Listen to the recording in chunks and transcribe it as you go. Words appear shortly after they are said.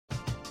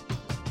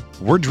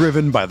We're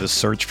driven by the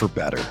search for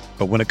better.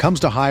 But when it comes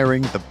to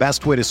hiring, the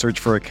best way to search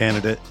for a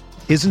candidate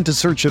isn't to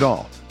search at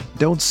all.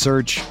 Don't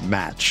search,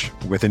 match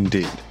with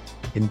Indeed.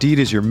 Indeed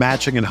is your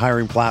matching and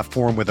hiring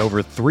platform with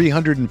over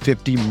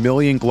 350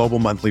 million global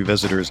monthly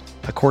visitors,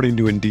 according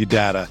to Indeed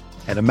data,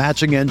 and a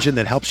matching engine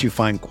that helps you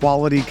find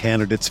quality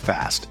candidates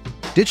fast.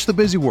 Ditch the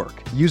busy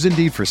work. Use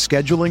Indeed for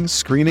scheduling,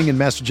 screening, and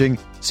messaging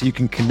so you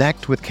can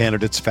connect with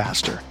candidates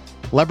faster.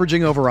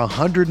 Leveraging over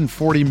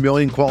 140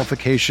 million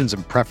qualifications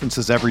and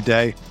preferences every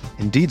day,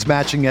 Indeed's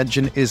matching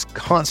engine is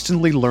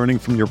constantly learning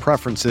from your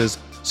preferences,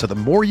 so the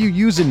more you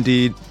use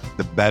Indeed,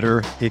 the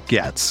better it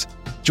gets.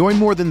 Join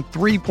more than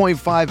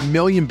 3.5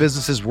 million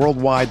businesses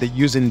worldwide that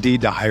use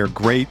Indeed to hire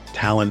great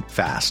talent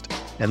fast.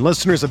 And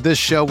listeners of this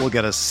show will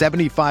get a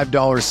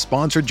 $75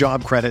 sponsored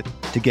job credit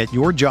to get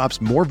your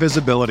jobs more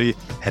visibility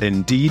at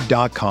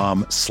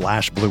Indeed.com/Blue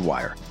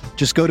Wire.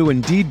 Just go to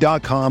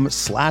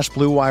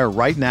Indeed.com/Blue Wire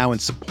right now and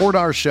support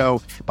our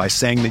show by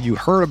saying that you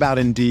heard about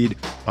Indeed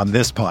on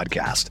this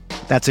podcast.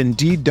 That's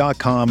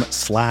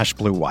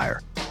Indeed.com/Blue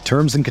Wire.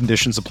 Terms and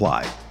conditions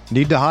apply.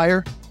 Need to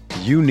hire?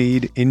 You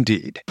need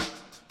Indeed.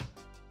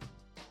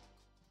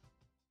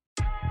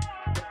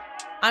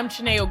 I'm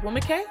Shanae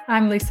Ogwumike.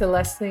 I'm Lisa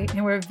Leslie,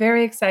 and we're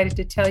very excited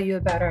to tell you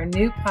about our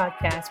new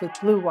podcast with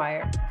Blue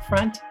Wire,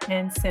 Front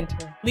and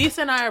Center.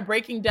 Lisa and I are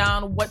breaking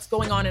down what's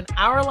going on in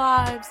our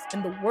lives,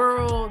 in the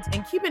world,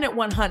 and keeping it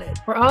 100.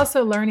 We're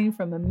also learning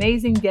from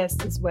amazing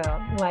guests as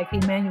well, like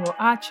Emmanuel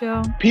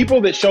Acho. People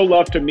that show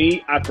love to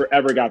me, I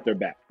forever got their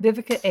back.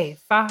 Vivica A.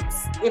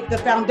 Fox. If the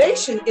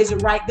foundation isn't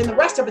right, then the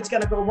rest of it's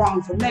going to go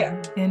wrong from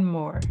there. And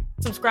more.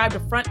 Subscribe to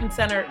Front and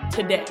Center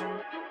today.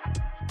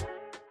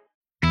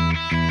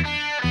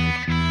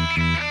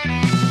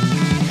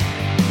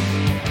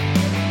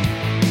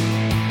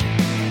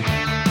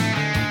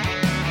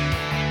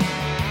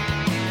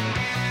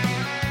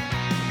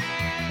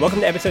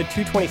 Welcome to episode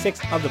 226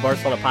 of the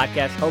Barcelona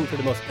Podcast, home to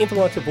the most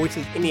influential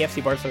voices in the FC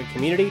Barcelona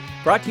community,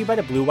 brought to you by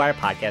the Blue Wire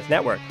Podcast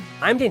Network.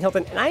 I'm Dan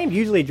Hilton, and I am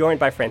usually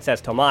joined by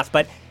Francesc Tomas,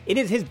 but it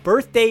is his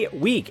birthday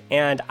week,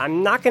 and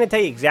I'm not going to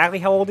tell you exactly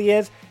how old he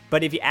is,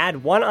 but if you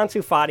add one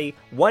Ansu Fati,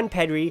 one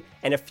Pedri,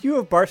 and a few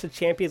of Barca's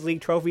Champions League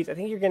trophies, I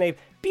think you're going to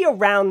be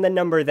around the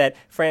number that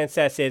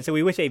Francesc is. So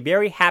we wish a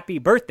very happy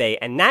birthday,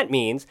 and that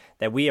means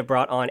that we have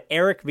brought on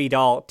Eric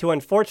Vidal to,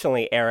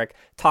 unfortunately, Eric,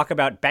 talk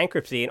about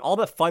bankruptcy and all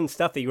the fun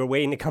stuff that you were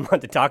waiting to come on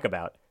to talk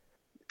about.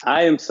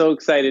 I am so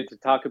excited to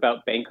talk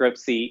about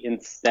bankruptcy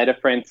instead of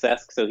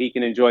Francesc so he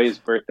can enjoy his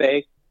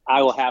birthday.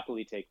 I will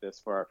happily take this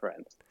for our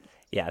friends.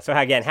 Yeah, so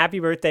again, happy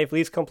birthday,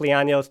 feliz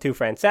cumpleaños to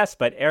Francesc,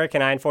 but Eric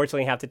and I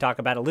unfortunately have to talk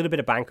about a little bit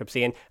of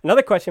bankruptcy. And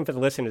another question for the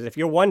listeners, if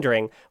you're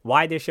wondering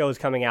why this show is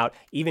coming out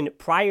even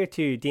prior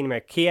to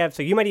Dinamo Kiev,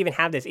 so you might even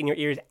have this in your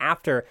ears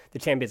after the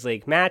Champions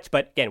League match,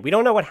 but again, we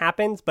don't know what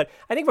happens, but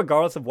I think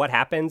regardless of what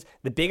happens,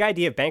 the big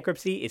idea of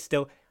bankruptcy is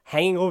still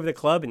hanging over the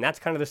club, and that's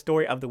kind of the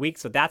story of the week.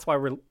 So that's why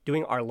we're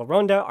doing our La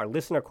Ronda, our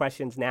listener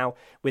questions now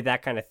with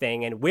that kind of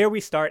thing. And where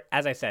we start,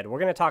 as I said, we're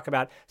going to talk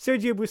about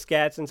Sergio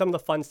Busquets and some of the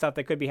fun stuff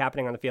that could be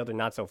happening on the field and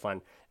not so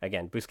fun.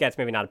 Again, Busquets,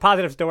 maybe not a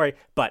positive story,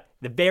 but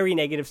the very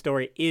negative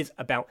story is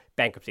about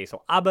bankruptcy.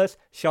 So Abbas,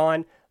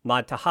 Sean,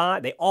 Mad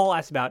Taha, they all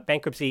asked about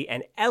bankruptcy,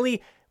 and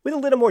Ellie, with a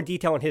little more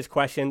detail on his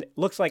question,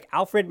 looks like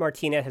Alfred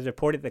Martinez has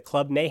reported the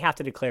club may have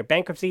to declare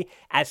bankruptcy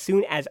as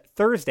soon as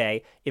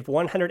Thursday if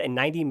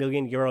 190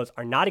 million euros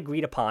are not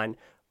agreed upon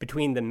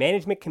between the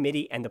management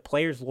committee and the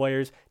players'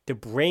 lawyers to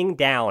bring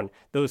down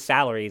those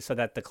salaries so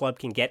that the club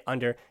can get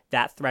under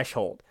that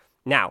threshold.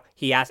 Now,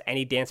 he asked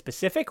any Dan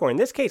specific, or in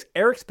this case,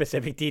 Eric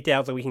specific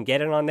details that we can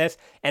get in on this.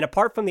 And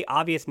apart from the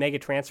obvious mega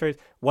transfers,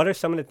 what are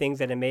some of the things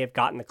that may have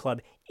gotten the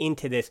club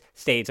into this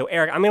stage? So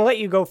Eric, I'm going to let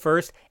you go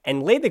first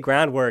and lay the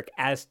groundwork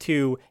as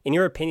to, in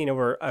your opinion,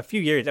 over a few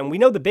years. And we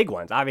know the big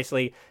ones,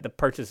 obviously the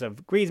purchase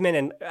of Griezmann,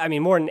 and I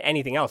mean, more than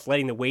anything else,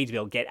 letting the wage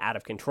bill get out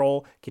of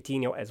control.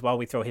 Coutinho as well,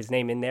 we throw his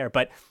name in there.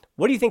 But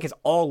what do you think has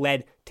all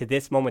led to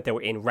this moment that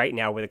we're in right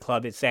now where the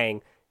club is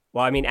saying,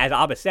 well, I mean, as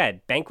Abba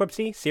said,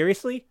 bankruptcy?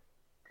 Seriously?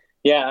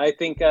 Yeah, I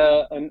think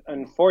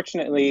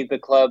unfortunately the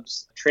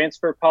club's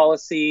transfer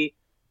policy,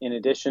 in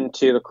addition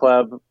to the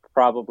club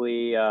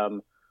probably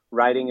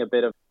riding a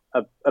bit of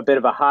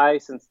a high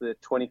since the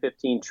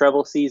 2015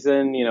 treble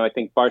season. You know, I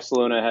think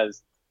Barcelona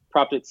has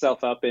propped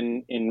itself up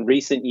in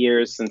recent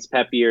years, since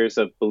Pep years,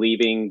 of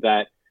believing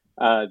that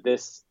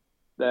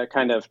the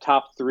kind of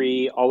top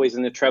three, always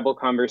in the treble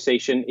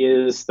conversation,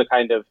 is the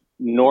kind of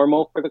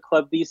normal for the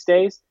club these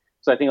days.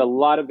 So I think a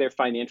lot of their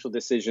financial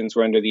decisions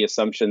were under the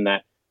assumption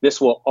that this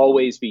will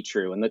always be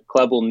true, and the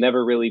club will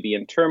never really be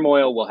in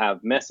turmoil. We'll have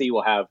Messi,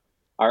 we'll have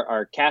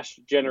our cash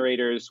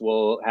generators,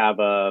 we'll have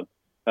a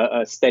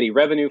steady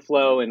revenue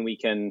flow, and we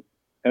can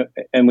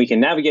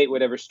navigate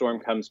whatever storm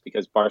comes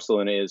because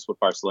Barcelona is what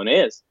Barcelona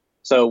is.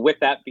 So with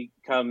that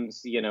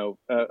becomes, you know,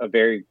 a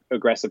very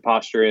aggressive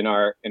posture in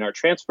our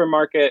transfer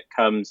market,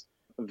 comes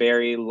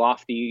very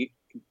lofty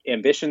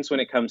ambitions when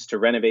it comes to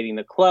renovating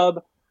the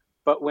club.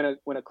 But when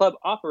a club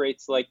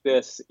operates like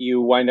this, you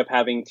wind up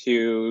having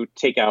to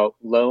take out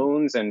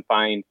loans and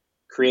find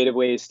creative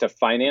ways to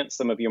finance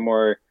some of your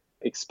more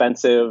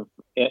expensive,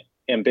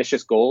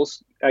 ambitious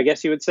goals, I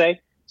guess you would say.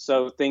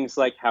 So things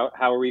like how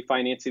are we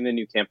financing the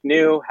new Camp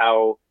Nou?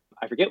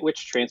 I forget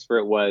which transfer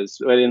it was,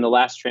 but in the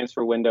last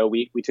transfer window,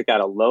 we took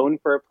out a loan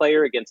for a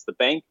player against the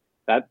bank.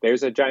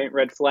 There's a giant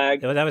red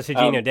flag. That was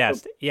Serginho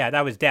Dest. Yeah,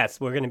 that was Dest.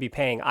 We're going to be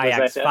paying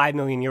Ajax 5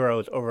 million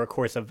euros over a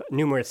course of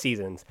numerous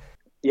seasons.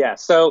 Yeah,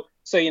 so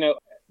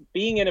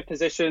being in a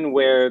position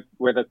where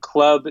the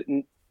club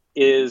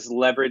is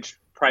leveraged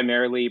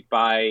primarily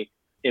by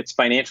its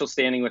financial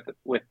standing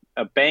with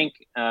a bank,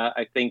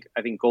 I think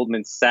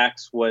Goldman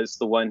Sachs was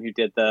the one who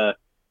did the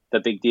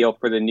big deal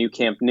for the new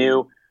Camp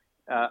Nou.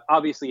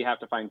 Obviously, you have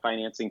to find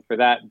financing for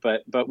that,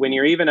 but when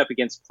you're even up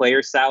against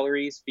player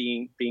salaries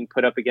being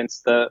put up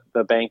against the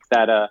bank,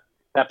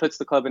 that puts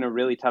the club in a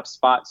really tough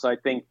spot. So I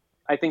think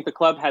the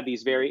club had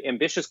these very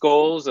ambitious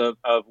goals of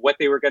what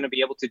they were going to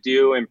be able to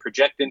do and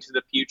project into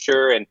the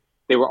future, and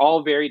they were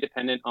all very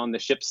dependent on the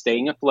ship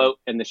staying afloat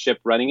and the ship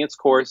running its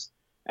course.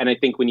 And I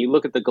think when you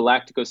look at the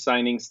Galacticos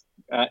signings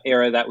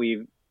era that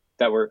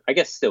we're I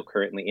guess still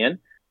currently in,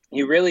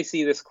 you really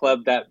see this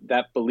club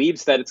that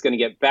believes that it's going to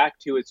get back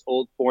to its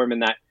old form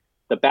and that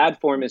the bad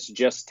form is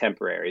just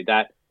temporary.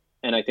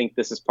 And I think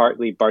this is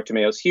partly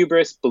Bartomeu's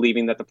hubris,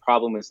 believing that the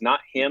problem is not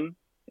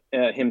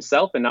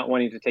himself and not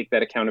wanting to take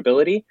that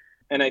accountability.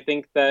 And I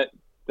think that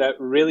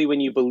really when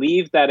you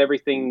believe that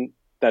everything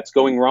that's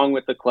going wrong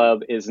with the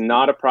club is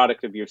not a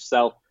product of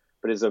yourself,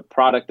 but is a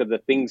product of the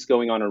things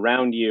going on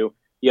around you,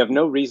 you have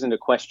no reason to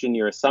question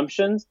your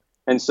assumptions.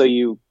 And so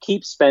you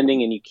keep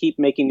spending and you keep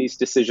making these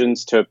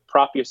decisions to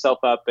prop yourself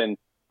up and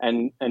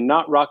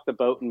not rock the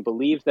boat and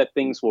believe that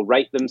things will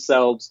right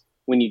themselves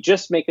when you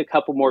just make a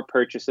couple more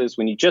purchases,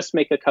 when you just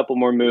make a couple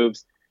more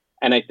moves.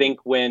 And I think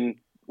when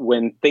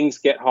things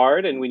get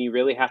hard and when you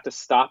really have to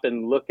stop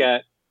and look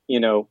at,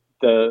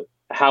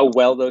 how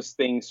well those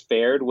things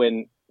fared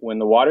when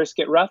the waters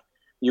get rough,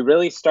 you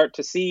really start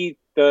to see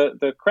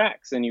the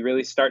cracks and you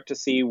really start to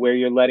see where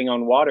you're letting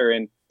on water.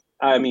 And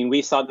I mean,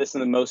 we saw this in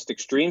the most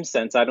extreme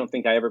sense. I don't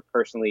think I ever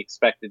personally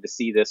expected to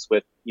see this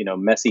with,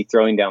 Messi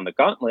throwing down the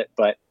gauntlet.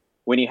 But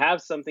when you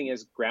have something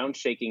as ground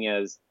shaking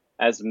as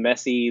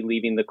Messi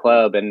leaving the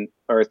club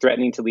or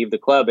threatening to leave the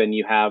club, and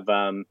you have,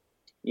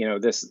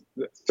 this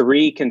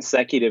 3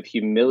 consecutive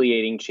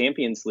humiliating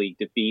Champions League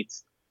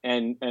defeats,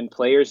 and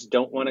players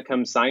don't want to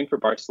come sign for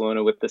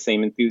Barcelona with the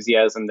same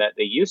enthusiasm that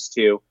they used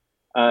to,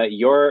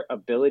 your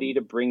ability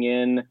to bring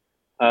in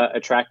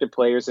attractive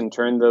players and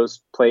turn those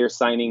player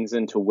signings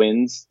into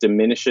wins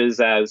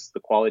diminishes as the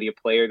quality of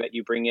player that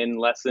you bring in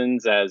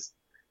lessens, as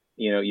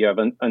you have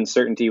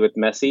uncertainty with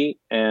Messi,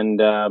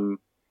 and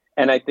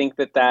I think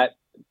that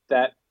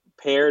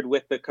paired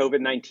with the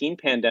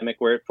COVID-19 pandemic,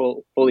 where it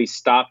fully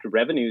stopped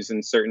revenues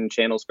in certain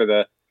channels for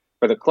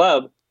the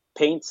club,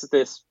 paints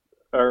this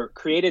or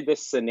created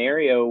this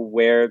scenario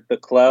where the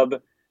club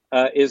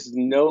is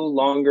no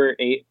longer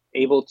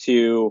able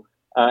to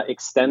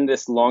extend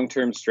this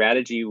long-term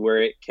strategy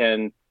where it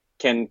can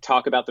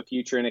talk about the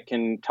future and it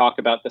can talk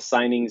about the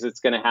signings it's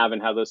going to have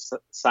and how those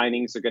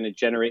signings are going to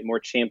generate more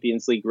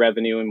Champions League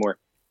revenue and more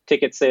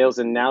ticket sales.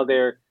 And now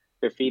their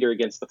feet are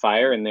against the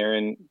fire and they're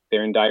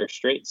in dire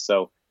straits.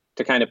 So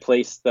to kind of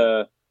place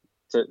to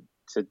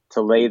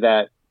lay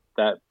that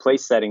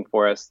place setting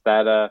for us,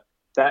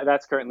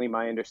 that's currently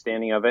my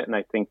understanding of it, and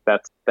I think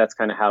that's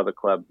kind of how the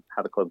club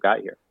got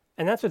here.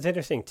 And that's what's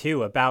interesting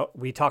too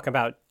we talk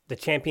about the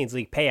Champions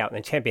League payout and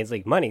the Champions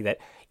League money, that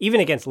even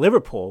against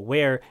Liverpool,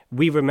 where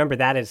we remember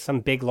that as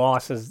some big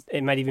losses,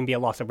 it might even be a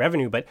loss of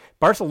revenue, but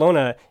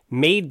Barcelona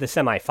made the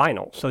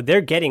semifinal. So they're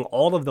getting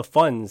all of the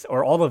funds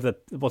or all of the,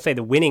 we'll say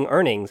the winning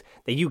earnings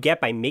that you get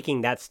by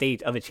making that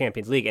stage of the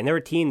Champions League. And they're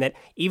a team that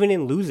even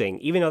in losing,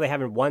 even though they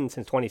haven't won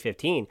since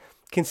 2015,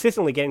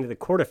 consistently getting to the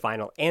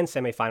quarterfinal and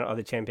semifinal of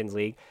the Champions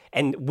League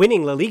and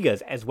winning La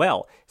Ligas as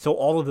well. So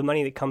all of the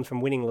money that comes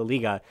from winning La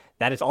Liga,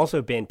 that has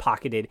also been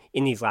pocketed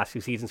in these last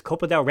few seasons.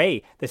 Copa del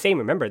Rey, the same.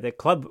 Remember, the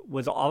club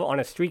was all on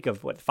a streak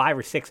of 5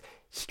 or 6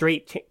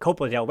 straight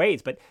Copa del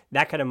Reys, but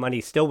that kind of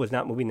money still was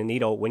not moving the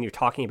needle when you're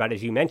talking about,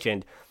 as you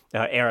mentioned,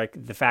 Eric,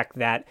 the fact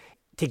that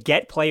to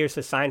get players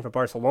to sign for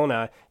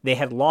Barcelona, they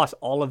had lost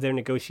all of their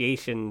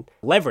negotiation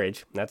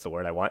leverage. That's the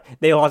word I want.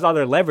 They lost all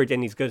their leverage in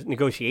these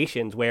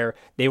negotiations where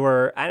they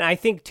were, and I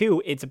think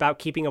too, it's about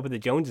keeping up with the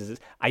Joneses.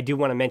 I do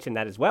want to mention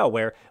that as well,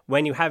 where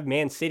when you have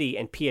Man City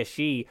and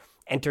PSG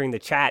entering the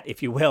chat,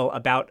 if you will,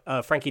 about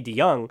Frankie de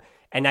Jong,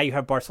 and now you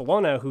have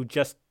Barcelona who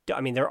just,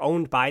 they're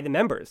owned by the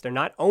members. They're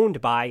not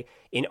owned by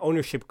an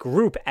ownership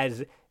group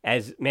as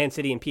Man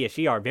City and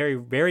PSG are, very,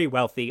 very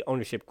wealthy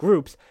ownership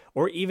groups,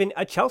 or even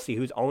a Chelsea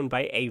who's owned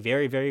by a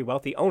very, very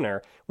wealthy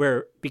owner,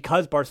 where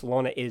because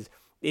Barcelona is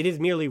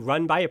merely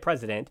run by a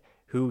president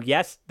who,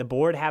 yes, the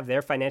board have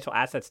their financial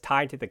assets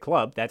tied to the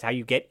club. That's how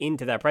you get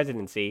into that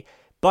presidency,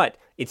 but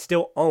it's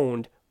still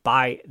owned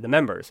by the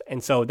members.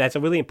 And so that's a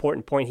really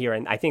important point here.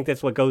 And I think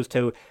that's what goes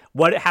to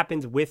what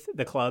happens with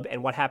the club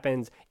and what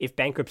happens if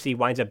bankruptcy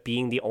winds up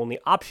being the only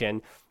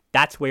option.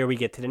 That's where we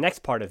get to the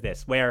next part of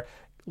this, where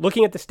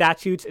looking at the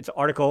statutes, it's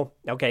article.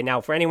 Okay,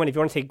 now for anyone, if you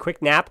want to take a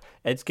quick nap,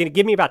 it's going to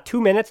give me about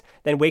 2 minutes,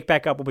 then wake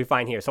back up, we'll be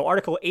fine here. So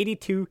article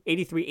 82,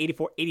 83,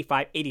 84,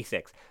 85,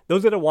 86.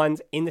 Those are the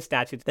ones in the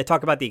statutes that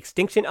talk about the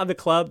extinction of the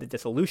club, the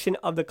dissolution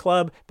of the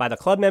club by the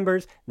club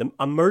members,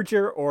 a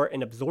merger or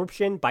an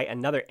absorption by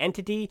another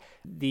entity.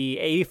 The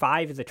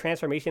 85 is a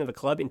transformation of the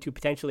club into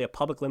potentially a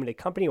public limited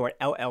company or an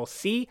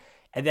LLC.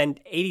 And then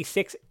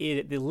 86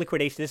 is the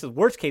liquidation. This is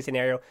worst case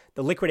scenario,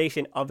 the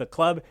liquidation of the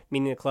club,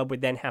 meaning the club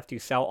would then have to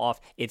sell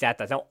off its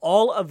assets. Now,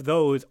 all of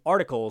those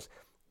articles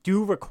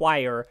do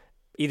require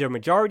either a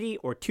majority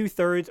or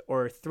 2/3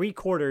 or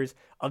 3/4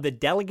 of the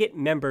delegate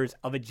members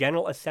of a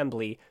General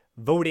Assembly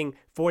voting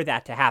for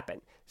that to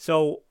happen.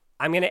 So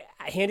I'm going to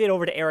hand it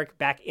over to Eric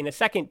back in a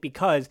second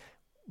because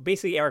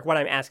basically, Eric, what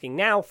I'm asking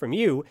now from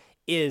you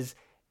is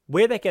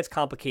where that gets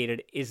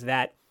complicated is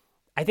that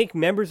I think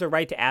members are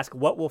right to ask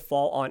what will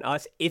fall on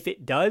us if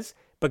it does,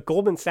 but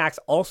Goldman Sachs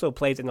also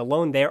plays, and the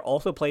loan there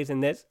also plays in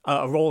this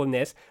a role in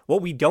this.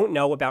 What we don't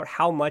know about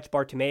how much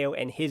Bartomeu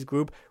and his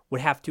group would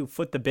have to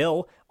foot the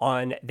bill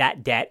on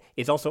that debt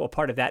is also a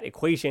part of that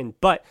equation.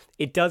 But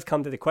it does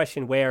come to the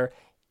question where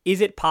is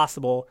it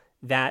possible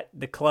that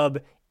the club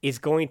is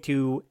going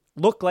to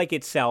look like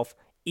itself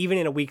even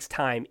in a week's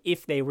time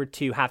if they were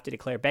to have to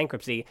declare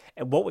bankruptcy,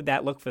 and what would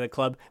that look for the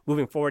club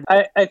moving forward?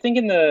 I think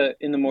in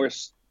the more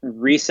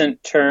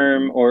recent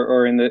term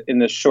or in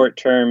the short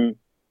term,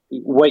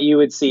 what you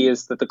would see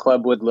is that the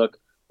club would look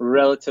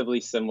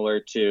relatively similar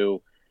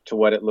to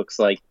what it looks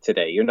like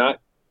today. You're not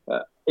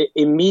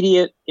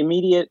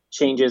immediate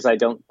changes. I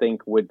don't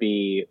think would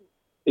be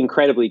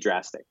incredibly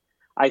drastic.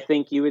 I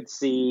think you would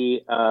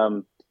see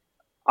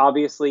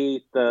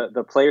obviously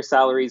the player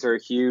salaries are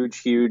a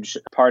huge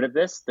part of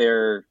this.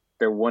 They're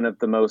one of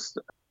the most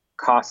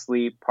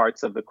costly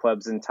parts of the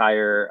club's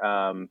entire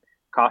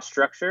cost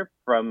structure,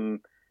 from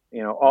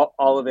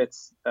all of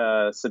its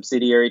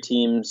subsidiary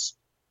teams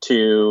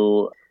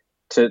to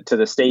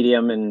the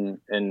stadium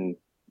and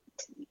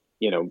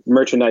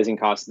merchandising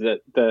costs.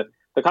 The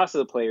cost of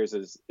the players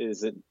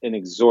is an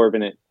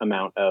exorbitant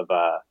amount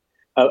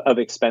of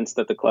expense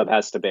that the club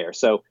has to bear.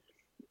 So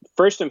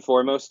first and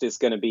foremost is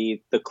going to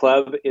be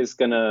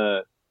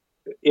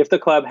if the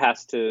club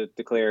has to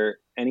declare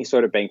any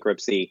sort of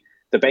bankruptcy,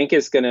 the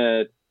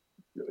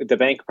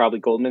bank, probably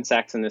Goldman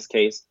Sachs in this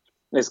case,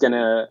 is going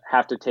to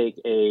have to take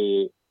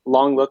a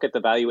long look at the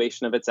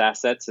valuation of its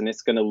assets, and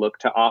it's going to look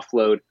to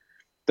offload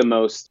the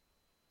most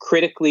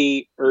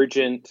critically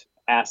urgent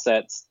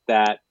assets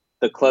that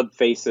the club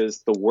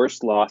faces the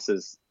worst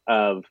losses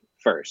of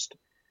first.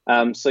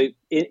 So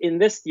in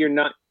this, you're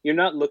not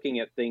looking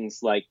at things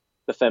like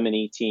the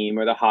Femini team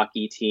or the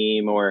hockey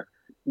team or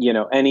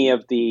any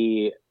of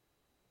the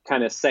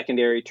kind of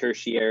secondary,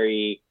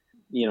 tertiary,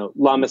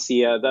 La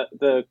Masia,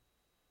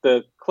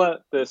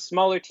 the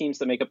smaller teams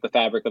that make up the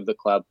fabric of the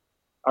club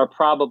are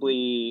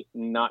probably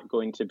not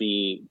going to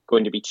be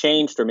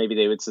changed, or maybe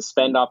they would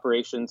suspend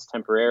operations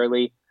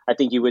temporarily. I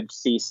think you would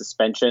see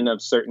suspension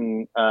of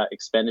certain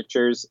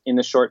expenditures in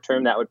the short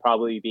term. That would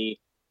probably be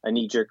a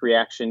knee-jerk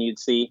reaction. You'd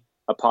see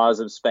a pause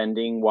of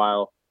spending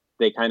while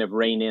they kind of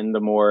rein in the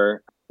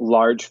more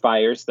large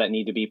fires that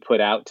need to be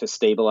put out to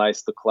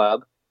stabilize the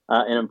club.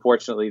 And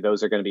unfortunately,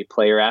 those are going to be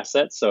player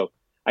assets. So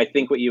I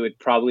think what you would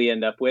probably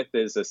end up with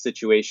is a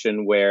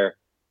situation where,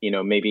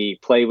 maybe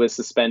play was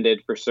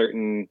suspended for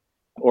certain,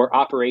 or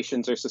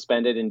operations are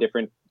suspended in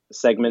different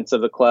segments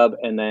of the club.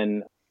 And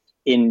then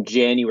in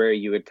January,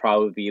 you would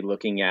probably be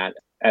looking at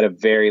a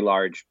very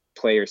large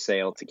player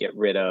sale to get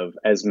rid of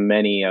as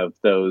many of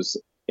those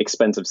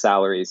expensive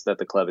salaries that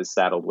the club is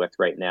saddled with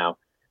right now.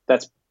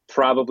 That's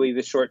probably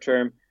the short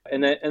term.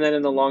 And then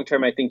in the long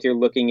term, I think you're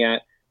looking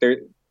at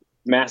there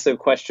massive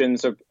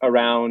questions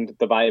around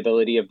the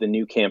viability of the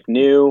new Camp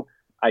Nou.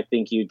 I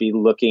think you'd be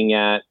looking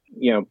at,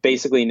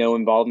 basically no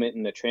involvement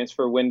in the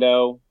transfer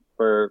window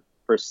for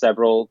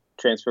several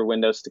transfer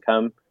windows to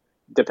come,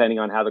 depending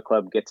on how the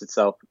club gets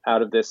itself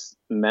out of this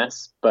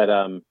mess. But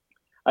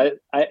I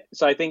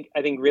think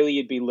really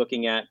you'd be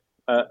looking at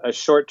a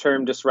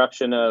short-term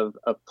disruption of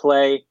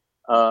play,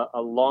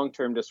 a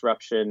long-term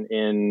disruption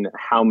in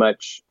how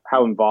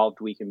involved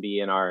we can be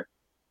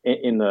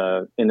in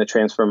the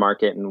transfer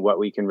market and what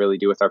we can really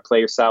do with our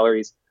player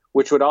salaries,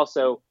 which would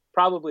also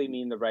probably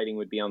mean the writing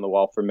would be on the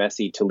wall for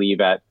Messi to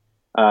leave at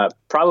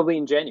probably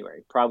in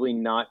January, probably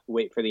not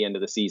wait for the end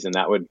of the season.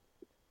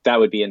 That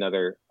would be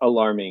another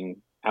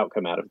alarming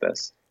outcome out of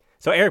this.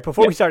 So Eric,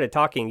 before we started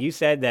talking, you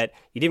said that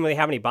you didn't really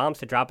have any bombs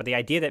to drop, but the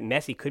idea that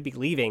Messi could be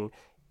leaving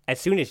as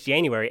soon as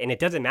January, and it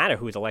doesn't matter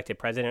who is elected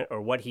president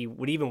or what he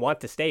would even want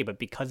to stay, but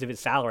because of his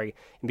salary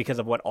and because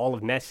of what all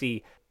of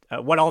Messi,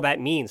 what all that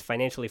means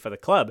financially for the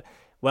club.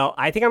 Well,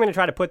 I think I'm going to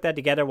try to put that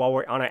together while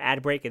we're on our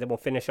ad break, and then we'll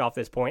finish off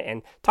this point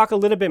and talk a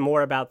little bit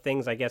more about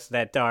things, I guess,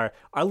 that are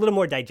a little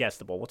more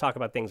digestible. We'll talk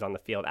about things on the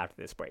field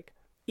after this break.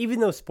 Even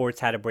though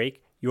sports had a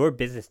break, your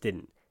business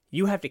didn't.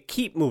 You have to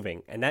keep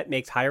moving, and that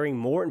makes hiring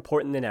more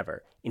important than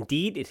ever.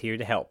 Indeed is here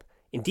to help.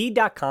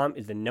 Indeed.com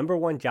is the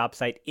 #1 job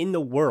site in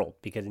the world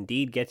because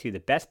Indeed gets you the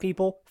best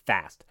people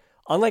fast.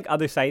 Unlike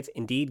other sites,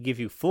 Indeed gives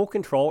you full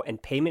control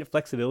and payment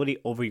flexibility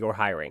over your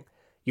hiring.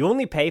 You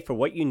only pay for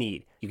what you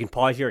need. You can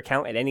pause your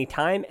account at any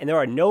time, and there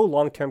are no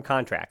long-term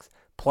contracts.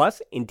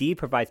 Plus, Indeed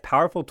provides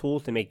powerful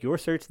tools to make your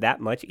search that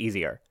much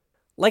easier.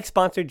 Like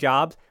sponsored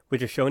jobs,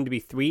 which are shown to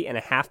be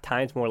 3.5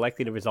 times more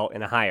likely to result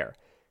in a hire.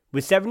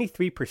 With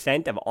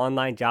 73% of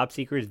online job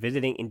seekers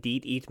visiting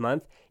Indeed each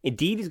month,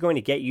 Indeed is going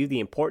to get you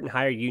the important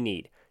hire you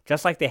need,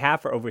 just like they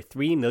have for over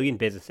 3 million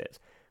businesses.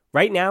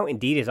 Right now,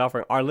 Indeed is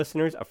offering our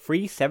listeners a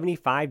free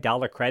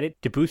 $75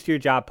 credit to boost your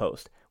job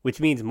post, which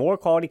means more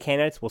quality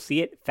candidates will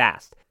see it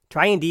fast.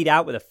 Try Indeed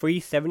out with a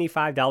free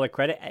 $75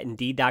 credit at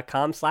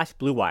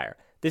Indeed.com/BlueWire.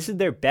 This is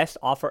their best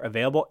offer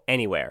available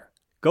anywhere.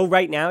 Go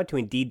right now to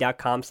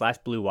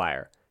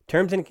Indeed.com/BlueWire.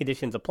 Terms and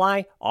conditions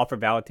apply. Offer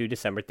valid through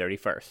December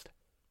 31st.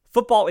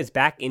 Football is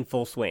back in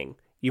full swing.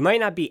 You might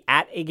not be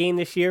at a game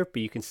this year,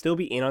 but you can still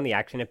be in on the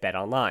action at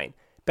BetOnline.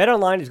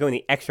 BetOnline is going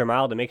the extra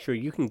mile to make sure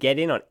you can get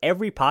in on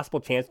every possible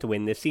chance to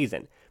win this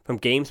season. From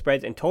game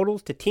spreads and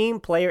totals to team,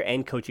 player,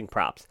 and coaching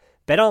props,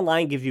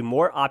 BetOnline gives you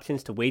more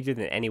options to wager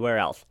than anywhere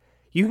else.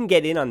 You can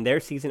get in on their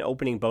season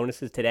opening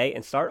bonuses today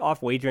and start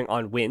off wagering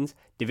on wins,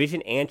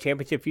 division, and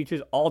championship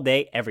futures all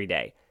day, every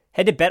day.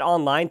 Head to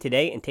BetOnline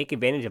today and take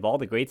advantage of all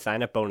the great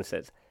sign-up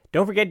bonuses.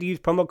 Don't forget to use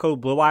promo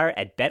code BlueWire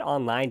at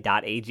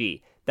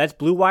betonline.ag. That's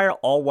BlueWire,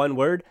 all one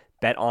word.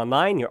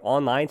 BetOnline, your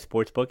online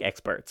sportsbook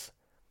experts.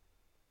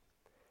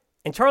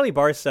 And Charlie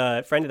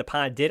Barca, friend of the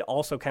pod, did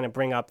also kind of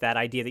bring up that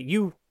idea that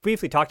you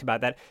briefly talked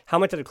about, that how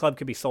much of the club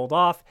could be sold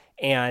off.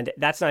 And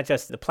that's not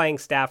just the playing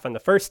staff on the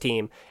first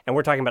team. And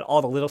we're talking about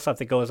all the little stuff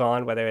that goes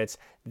on, whether it's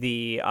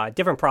the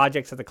different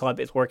projects that the club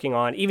is working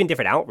on, even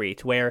different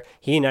outreach, where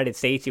here in the United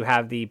States, you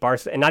have the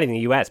Barca, and not even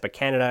the U.S., but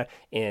Canada,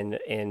 in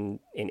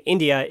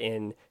India,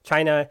 in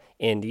China,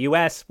 in the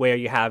U.S., where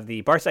you have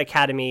the Barca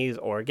academies,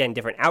 or again,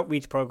 different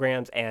outreach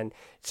programs, and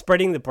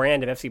spreading the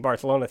brand of FC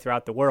Barcelona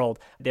throughout the world.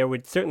 There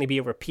would certainly be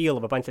a repeal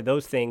of a bunch of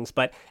those things.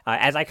 But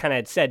as I kind of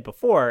had said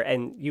before,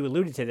 and you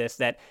alluded to this,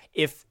 that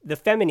if the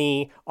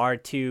Femini are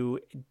to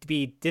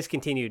be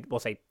discontinued, we'll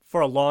say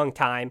for a long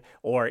time,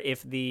 or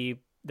if the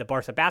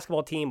Barca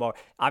basketball team, or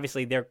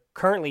obviously they're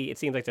currently, it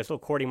seems like they're still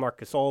courting Marc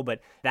Gasol,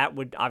 but that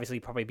would obviously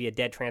probably be a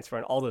dead transfer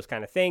and all those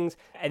kind of things.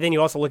 And then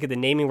you also look at the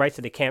naming rights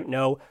to the Camp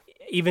Nou.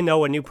 Even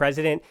though a new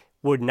president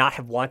would not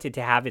have wanted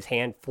to have his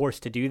hand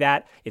forced to do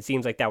that, it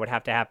seems like that would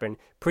have to happen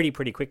pretty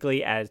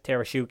quickly, as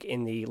Tara Shuk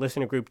in the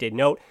listener group did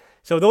note.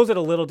 So those are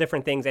the little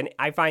different things. And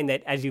I find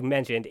that, as you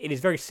mentioned, it is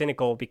very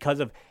cynical because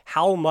of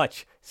how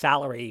much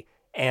salary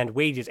and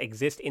wages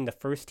exist in the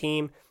first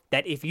team,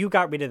 that if you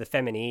got rid of the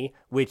Femini,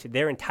 which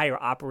their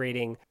entire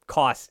operating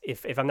costs,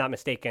 if I'm not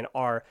mistaken,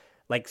 are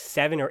like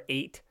 7 or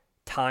 8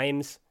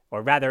 times,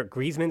 or rather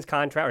Griezmann's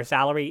contract or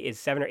salary is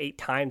 7 or 8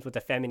 times what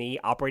the Femini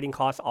operating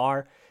costs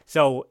are.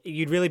 So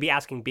you'd really be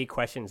asking big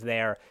questions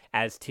there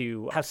as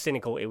to how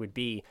cynical it would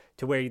be,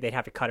 to where they'd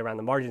have to cut around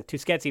the margins.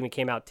 Busquets even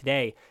came out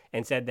today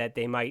and said that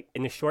they might,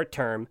 in the short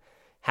term,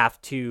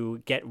 have to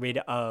get rid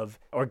of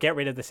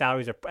the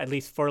salaries, or at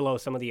least furlough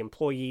some of the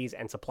employees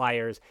and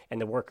suppliers and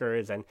the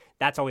workers. And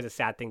that's always a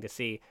sad thing to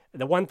see.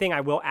 The one thing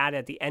I will add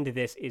at the end of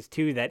this is,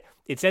 too, that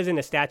it says in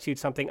the statute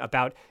something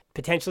about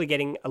potentially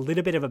getting a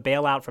little bit of a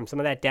bailout from some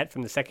of that debt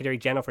from the Secretary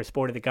General for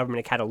Sport of the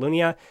government of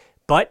Catalonia.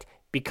 But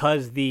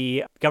because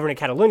the government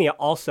of Catalonia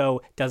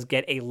also does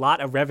get a lot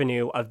of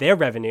revenue, of their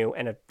revenue,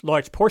 and a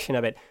large portion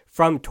of it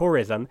from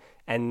tourism,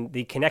 and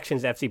the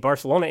connections to FC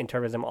Barcelona in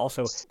tourism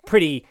also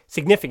pretty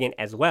significant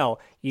as well,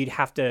 you'd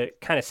have to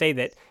kind of say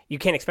that you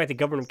can't expect the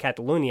government of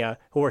Catalonia,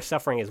 who are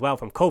suffering as well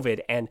from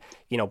COVID. And,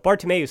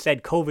 Bartomeu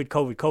said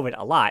COVID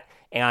a lot,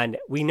 and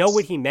we know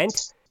what he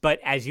meant. But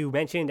as you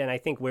mentioned, and I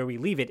think where we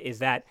leave it is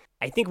that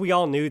I think we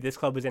all knew this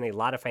club was in a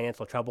lot of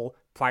financial trouble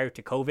prior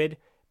to COVID,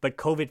 but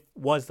COVID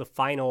was the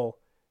final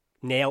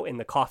nail in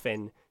the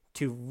coffin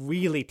to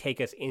really take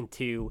us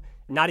into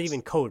not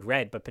even code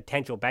red, but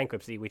potential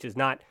bankruptcy, which is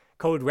not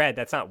code red.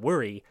 That's not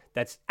worry.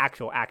 That's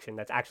actual action.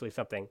 That's actually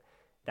something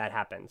that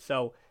happens.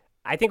 So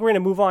I think we're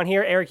going to move on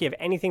here. Eric, you have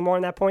anything more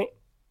on that point?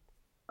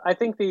 I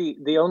think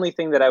the only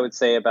thing that I would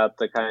say about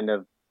the kind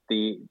of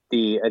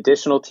the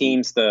additional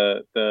teams,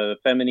 the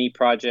Femini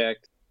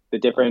project, the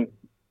different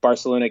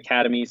Barcelona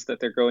academies that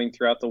they're going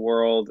throughout the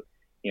world,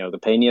 the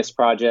Peñas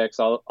projects,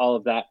 all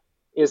of that,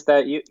 is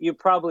that you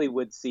probably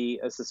would see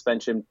a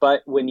suspension.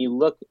 But when you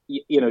look,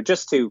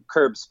 just to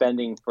curb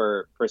spending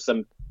for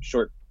some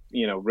short,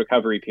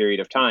 recovery period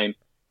of time.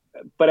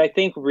 But I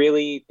think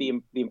really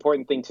the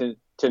important thing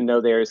to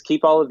know there is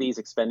keep all of these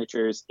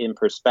expenditures in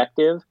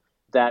perspective,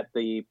 that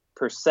the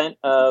percent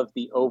of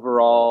the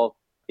overall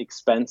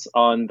expense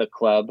on the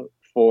club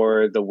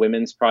for the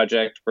women's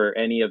project, for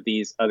any of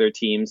these other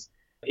teams,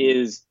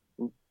 is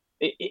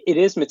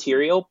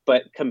material,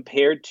 but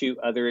compared to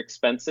other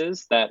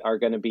expenses that are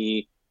going to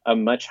be a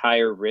much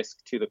higher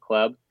risk to the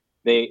club,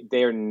 they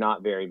are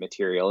not very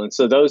material. And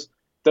so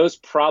those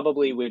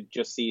probably would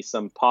just see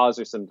some pause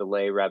or some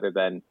delay rather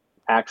than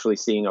actually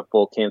seeing a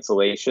full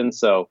cancellation.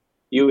 So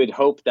you would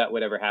hope that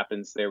whatever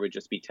happens there would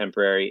just be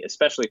temporary,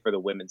 especially for the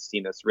women's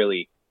team that's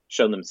really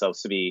shown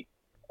themselves to be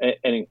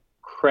an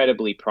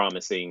incredibly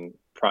promising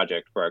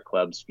project for our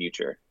club's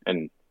future.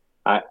 And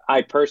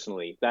I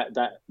personally, that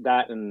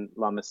and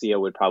La Masia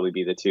would probably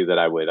be the two that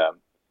I would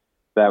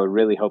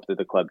really hope that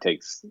the club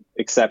takes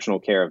exceptional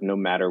care of, no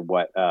matter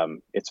what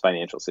its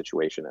financial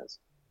situation is.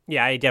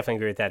 Yeah, I definitely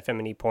agree with that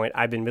Femini point.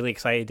 I've been really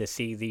excited to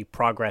see the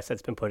progress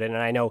that's been put in.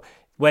 And I know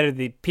whether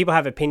the people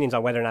have opinions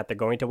on whether or not they're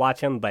going to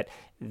watch them, but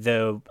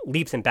the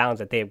leaps and bounds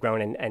that they have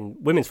grown, and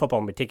women's football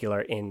in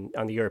particular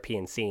on the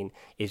European scene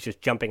is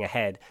just jumping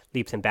ahead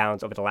leaps and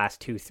bounds over the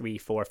last 2, 3,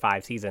 4,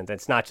 5 seasons.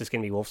 It's not just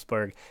going to be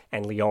Wolfsburg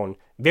and Lyon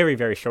very,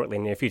 very shortly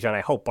in the near future, and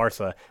I hope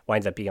Barca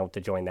winds up being able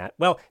to join that.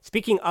 Well,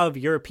 speaking of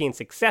European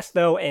success,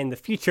 though, and the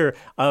future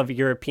of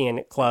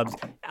European clubs,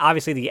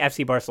 obviously the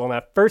FC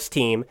Barcelona first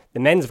team,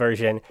 the men's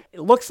version, it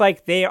looks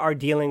like they are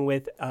dealing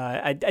with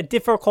a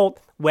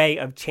difficult way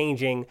of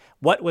changing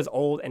what was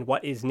old and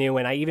what is new.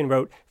 And I even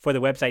wrote for the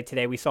website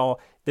today, we saw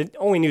the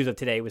only news of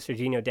today was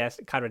Serginho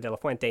Dest, Carlos de la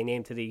Fuente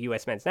named to the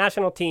U.S. men's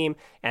national team.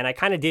 And I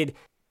kind of did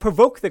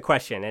provoke the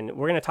question, and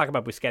we're going to talk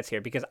about Busquets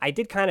here, because I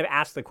did kind of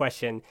ask the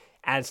question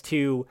as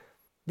to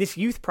this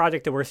youth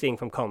project that we're seeing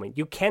from Koeman.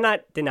 You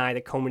cannot deny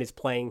that Koeman is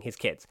playing his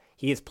kids.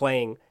 He is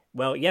playing,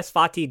 well, yes,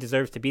 Fati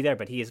deserves to be there,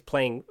 but he is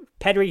playing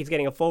Pedri. He's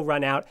getting a full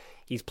run out.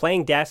 He's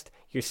playing Dest.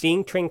 You're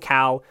seeing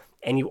Trincao,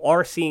 and you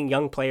are seeing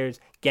young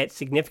players get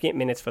significant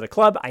minutes for the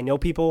club. I know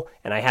people,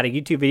 and I had a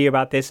YouTube video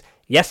about this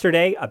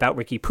yesterday about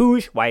Ricky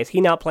Puig. Why is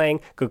he not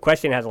playing? Good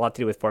question. It has a lot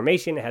to do with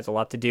formation. It has a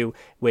lot to do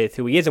with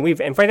who he is.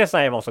 And Francis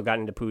and I have also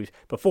gotten into Puig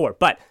before.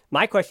 But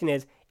my question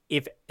is,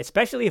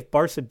 especially if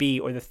Barca B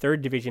or the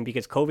third division,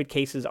 because COVID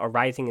cases are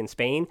rising in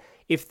Spain,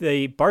 if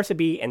the Barca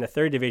B and the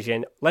third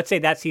division, let's say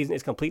that season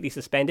is completely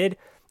suspended,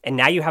 and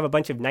now you have a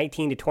bunch of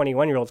 19 to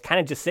 21-year-olds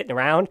kind of just sitting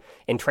around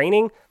and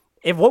training,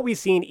 if what we've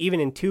seen even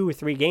in 2 or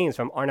 3 games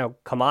from Arnaud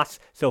Camas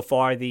so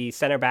far, the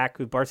center back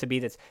who Barca B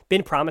that's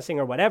been promising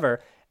or whatever,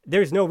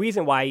 there's no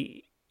reason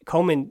why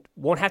Koeman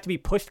won't have to be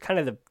pushed kind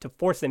of to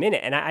force them in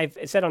it. And I've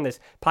said on this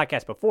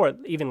podcast before,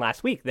 even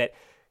last week, that,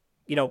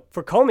 you know,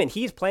 for Koeman,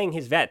 he's playing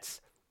his vets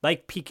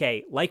like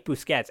Piqué, like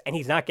Busquets, and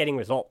he's not getting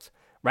results,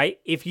 right?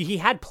 If he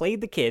had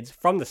played the kids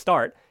from the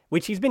start,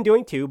 which he's been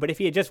doing too, but if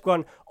he had just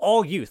gone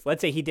all youth, let's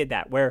say he did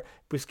that, where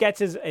Busquets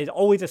is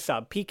always a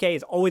sub, Piqué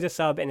is always a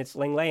sub, and it's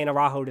Lenglet and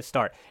Araujo to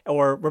start,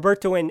 or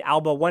Roberto and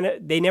Alba,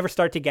 they never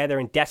start together,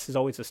 and Dest is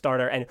always the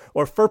starter,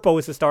 or Firpo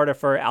is the starter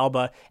for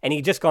Alba, and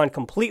he just gone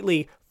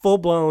completely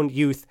full-blown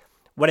youth,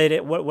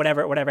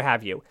 whatever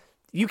have you.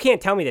 You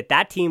can't tell me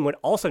that team would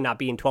also not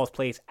be in 12th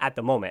place at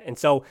the moment. And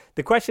so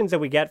the questions that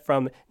we get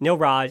from Neil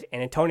Raj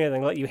and Antonio, I'm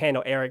going to let you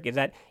handle, Eric,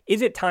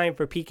 is it time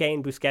for Piqué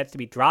and Busquets to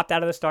be dropped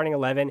out of the starting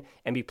 11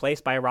 and be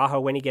placed by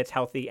Araujo when he gets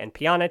healthy, and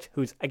Pjanic,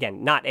 who's,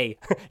 again,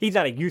 he's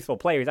not a youthful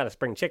player, he's not a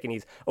spring chicken,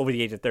 he's over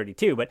the age of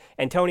 32. But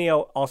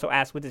Antonio also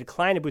asked, with the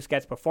decline of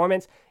Busquets'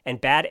 performance and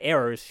bad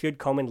errors, should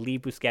Koeman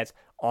leave Busquets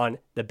on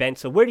the bench?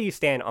 So where do you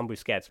stand on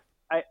Busquets?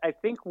 I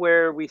think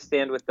where we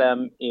stand with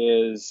them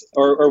is,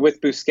 or with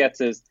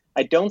Busquets is,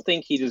 I don't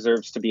think he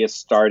deserves to be a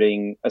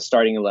starting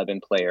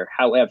 11 player.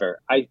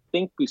 However, I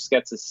think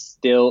Busquets is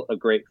still a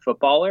great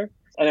footballer.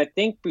 And I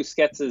think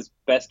Busquets'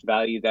 best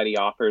value that he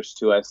offers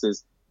to us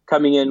is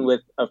coming in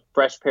with a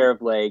fresh pair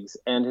of legs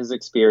and his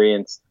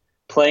experience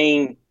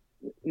playing.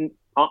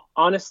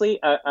 Honestly,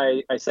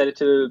 I said it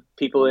to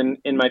people in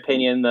my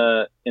opinion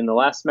in the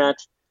last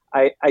match.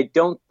 I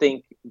don't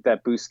think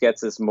that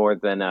Busquets is more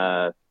than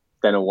a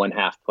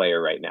 1/2 player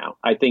right now.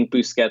 I think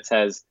Busquets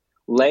has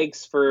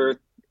legs for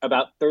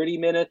about 30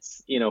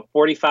 minutes,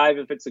 45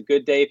 if it's a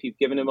good day, if you've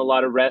given him a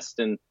lot of rest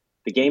and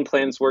the game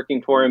plan's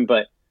working for him.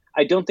 But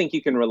I don't think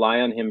you can rely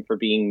on him for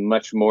being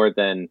much more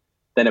than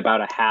about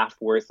a half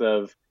worth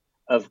of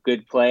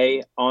good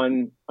play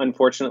on,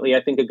 unfortunately,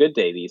 I think a good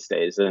day these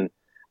days. And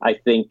I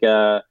think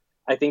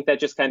that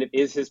just kind of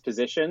is his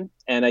position.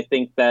 And I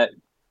think that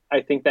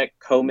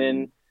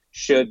Koeman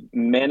should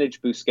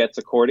manage Busquets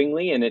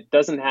accordingly. And it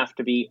doesn't have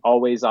to be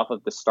always off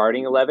of the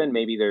starting 11.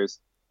 Maybe there's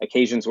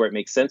occasions where it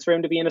makes sense for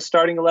him to be in a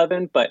starting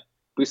 11, but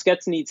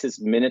Busquets needs his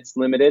minutes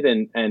limited.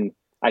 And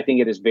I think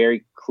it is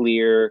very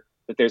clear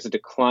that there's a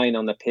decline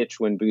on the pitch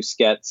when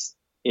Busquets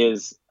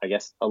is, I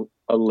guess,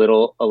 a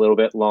little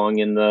bit long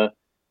in the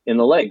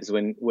legs,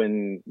 when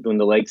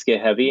the legs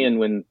get heavy and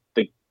when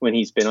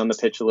he's been on the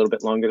pitch a little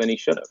bit longer than he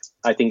should have.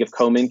 I think if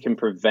Koeman can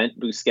prevent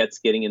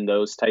Busquets getting in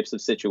those types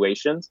of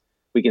situations,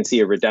 we can see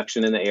a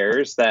reduction in the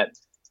errors that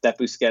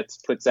Busquets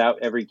puts out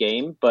every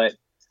game. But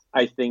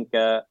I think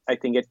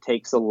it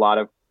takes a lot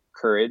of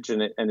courage,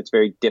 and it's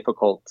very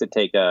difficult to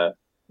take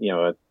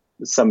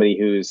somebody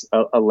who's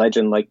a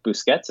legend like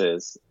Busquets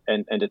is,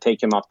 and to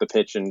take him off the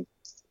pitch and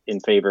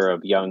in favor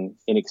of young,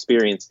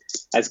 inexperienced,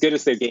 as good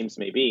as their games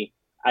may be.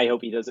 I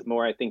hope he does it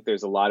more. I think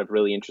there's a lot of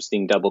really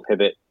interesting double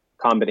pivot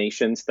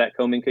combinations that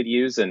Koeman could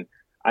use, and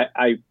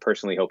I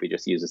personally hope he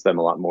just uses them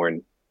a lot more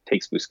and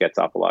takes Busquets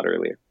off a lot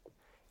earlier.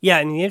 Yeah,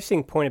 and the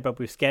interesting point about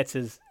Busquets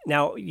is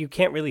now you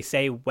can't really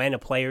say when a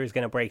player is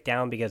going to break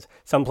down, because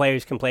some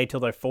players can play till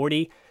they're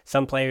 40.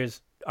 Some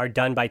players are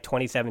done by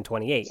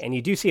 27-28. And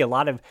you do see a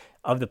lot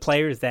of the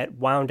players that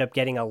wound up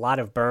getting a lot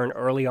of burn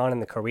early on in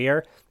the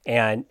career.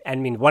 And I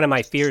mean, one of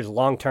my fears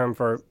long-term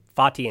for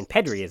Fati and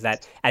Pedri is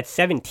that at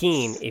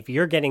 17, if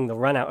you're getting the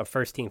run out of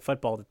first team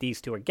football that these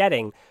two are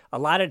getting, a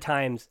lot of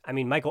times, I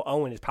mean, Michael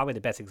Owen is probably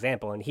the best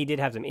example, and he did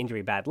have some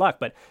injury bad luck,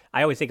 but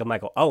I always think of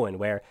Michael Owen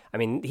where, I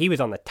mean, he was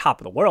on the top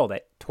of the world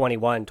at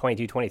 21,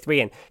 22,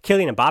 23, and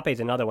Kylian Mbappe is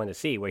another one to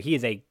see where he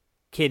is a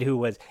kid who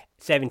was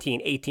 17,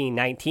 18,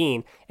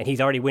 19, and he's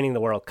already winning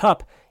the World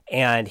Cup,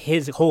 and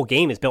his whole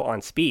game is built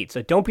on speed.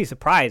 So don't be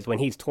surprised when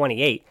he's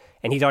 28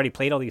 and he's already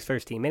played all these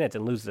first team minutes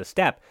and loses a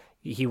step.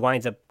 He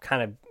winds up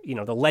kind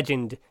of, the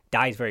legend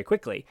dies very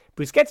quickly.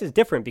 Busquets is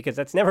different because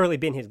that's never really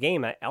been his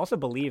game. I also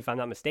believe, if I'm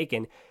not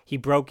mistaken, he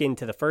broke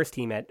into the first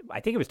team at, I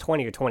think it was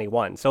 20 or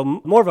 21. So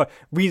more of a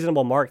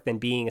reasonable mark than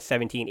being a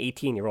 17,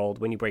 18-year-old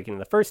when you break into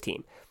the first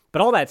team.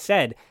 But all that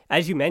said,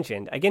 as you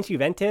mentioned, against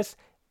Juventus,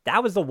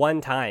 that was the one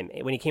time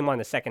when he came on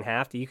the second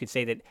half that you could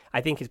say that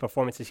I think his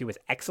performance this year was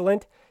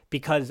excellent,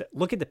 because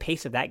look at the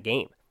pace of that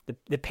game.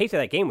 The pace of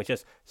that game was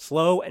just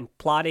slow and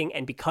plodding,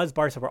 and because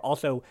Barca were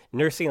also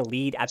nursing a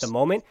lead at the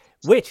moment,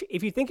 which,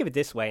 if you think of it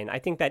this way, and I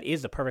think that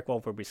is the perfect role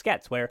for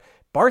Busquets, where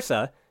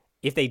Barca,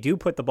 if they do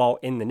put the ball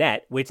in the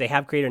net, which they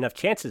have created enough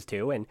chances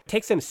to, and it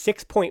takes them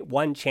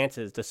 6.1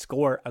 chances to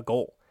score a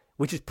goal,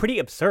 which is pretty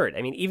absurd.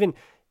 I mean, even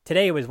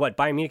today it was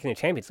Bayern Munich in the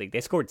Champions League. They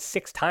scored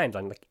 6 times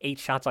on like 8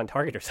 shots on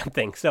target or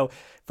something. So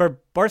for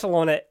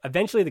Barcelona,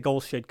 eventually the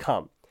goals should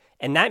come.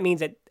 And that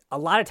means that a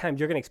lot of times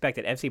you're going to expect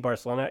that FC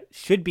Barcelona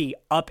should be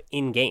up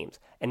in games.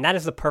 And that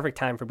is the perfect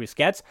time for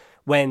Busquets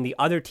when the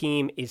other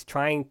team is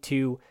trying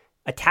to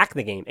attack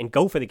the game and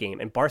go for the game.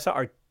 And Barca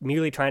are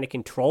merely trying to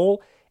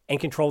control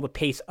the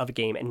pace of a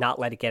game and not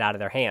let it get out of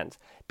their hands.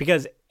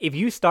 Because if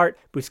you start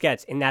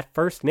Busquets in that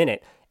first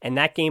minute and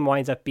that game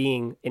winds up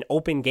being an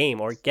open game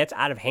or it gets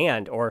out of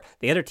hand or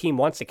the other team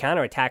wants to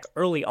counterattack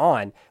early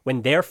on,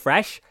 when they're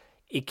fresh,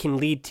 it can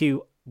lead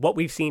to what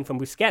we've seen from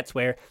Busquets,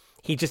 where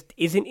he just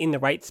isn't in the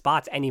right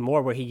spots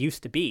anymore where he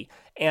used to be.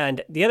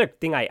 And the other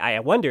thing I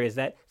wonder is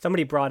that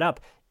somebody brought up,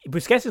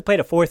 Busquets has played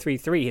a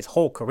 4-3-3 his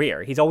whole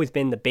career. He's always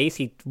been the base.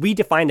 He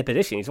redefined the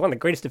position. He's one of the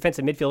greatest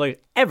defensive midfielders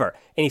ever,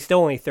 and he's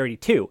still only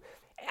 32.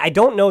 I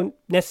don't know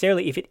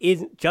necessarily if it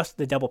is just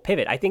the double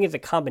pivot. I think it's a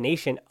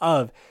combination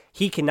of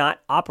he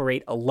cannot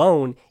operate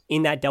alone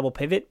in that double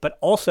pivot, but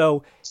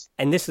also,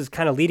 and this is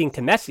kind of leading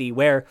to Messi,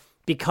 where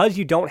because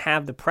you don't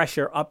have the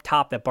pressure up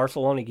top that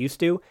Barcelona used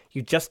to,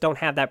 you just don't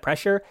have that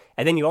pressure.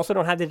 And then you also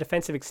don't have the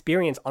defensive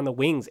experience on the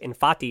wings in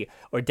Fati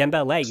or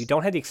Dembele. You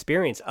don't have the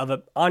experience of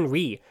a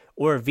Henry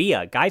or a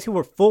Villa, guys who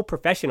were full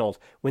professionals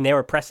when they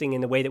were pressing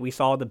in the way that we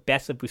saw the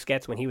best of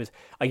Busquets when he was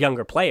a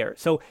younger player.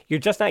 So you're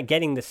just not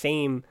getting the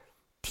same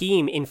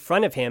team in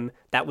front of him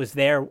that was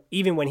there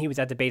even when he was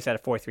at the base at a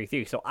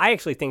 4-3-3. So I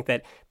actually think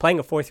that playing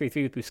a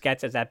 4-3-3 with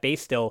Busquets as that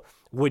base still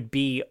would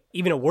be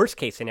even a worse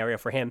case scenario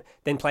for him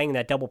than playing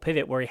that double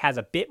pivot where he has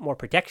a bit more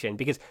protection,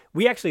 because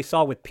we actually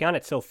saw with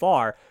Pjanic so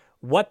far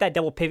what that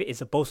double pivot is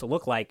supposed to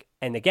look like.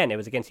 And again, it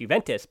was against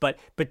Juventus, but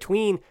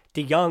between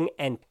De Jong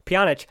and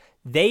Pjanic,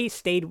 they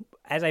stayed,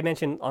 as I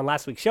mentioned on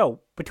last week's show,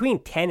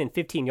 between 10 and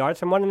 15 yards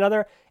from one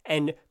another,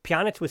 and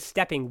Pjanic was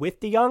stepping with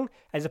De Jong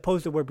as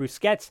opposed to where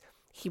Busquets,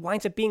 he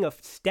winds up being a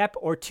step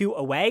or two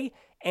away.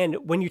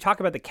 And when you talk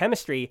about the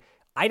chemistry,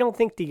 I don't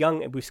think De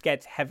Jong and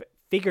Busquets have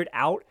figured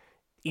out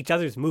each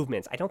other's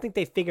movements. I don't think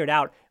they figured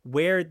out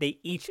where they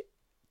each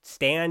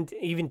stand,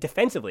 even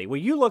defensively. Where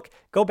you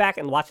go back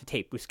and watch the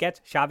tape, Busquets,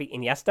 Xavi,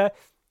 Iniesta,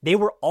 they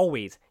were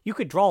always, you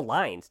could draw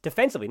lines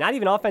defensively, not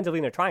even offensively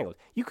in their triangles.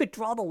 You could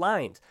draw the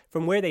lines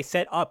from where they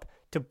set up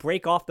to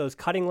break off those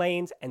cutting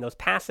lanes and those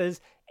passes.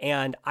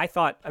 And I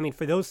thought, I mean,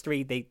 for those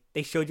three,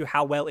 they showed you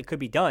how well it could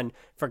be done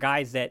for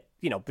guys that,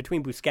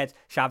 between Busquets,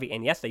 Xavi,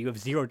 and Iniesta, you have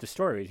 0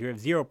 destroyers. You have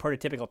 0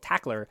 prototypical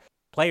tackler,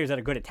 players that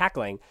are good at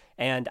tackling.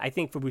 And I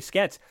think for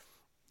Busquets,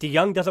 De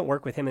Jong doesn't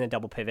work with him in a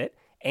double pivot,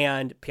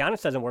 and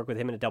Pjanic doesn't work with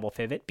him in a double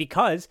pivot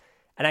because,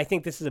 and I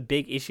think this is a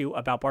big issue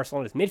about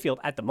Barcelona's midfield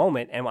at the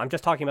moment, and I'm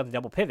just talking about the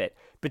double pivot,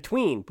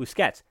 between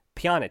Busquets,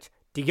 Pjanic,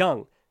 De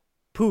Jong,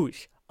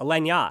 Puig,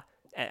 Alenya,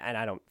 and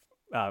I don't,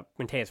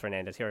 Mateus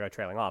Fernandez, here we go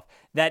trailing off,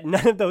 that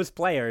none of those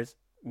players,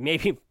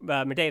 maybe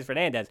Mateus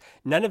Fernandez,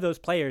 none of those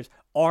players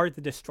are the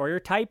destroyer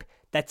type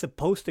that's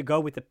supposed to go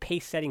with the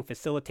pace-setting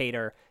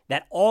facilitator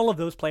that all of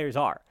those players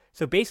are.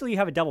 So basically you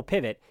have a double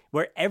pivot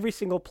where every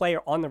single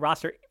player on the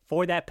roster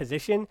for that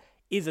position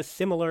is a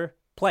similar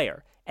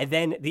player. And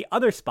then the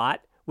other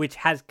spot, which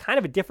has kind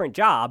of a different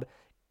job,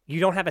 you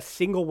don't have a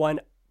single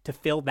one to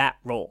fill that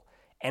role.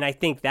 And I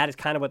think that is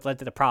kind of what led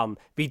to the problem.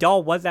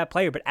 Vidal was that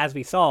player, but as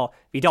we saw,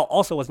 Vidal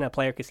also wasn't that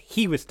player because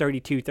he was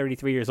 32,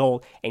 33 years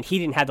old, and he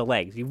didn't have the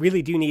legs. You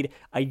really do need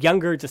a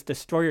younger, just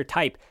destroyer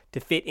type to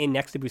fit in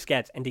next to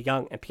Busquets and De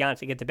Jong and Pjanic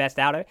to get the best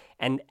out of it.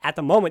 And at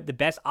the moment, the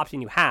best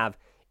option you have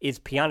is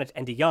Pjanic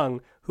and De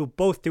Jong, who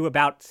both do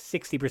about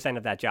 60%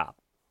 of that job.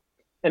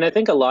 And I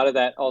think a lot of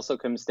that also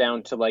comes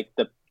down to like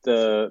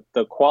the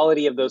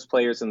quality of those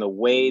players and the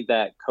way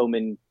that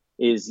Koeman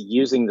is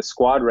using the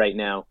squad right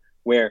now,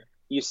 where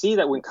you see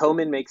that when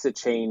Koeman makes a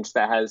change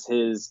that has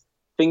his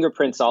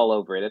fingerprints all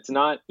over it, it's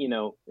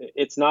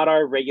not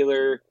our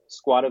regular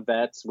squad of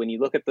vets. When you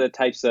look at the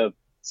types of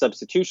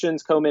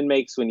substitutions Koeman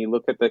makes, when you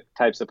look at the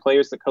types of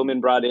players that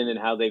Koeman brought in and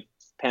how they've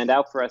panned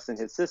out for us in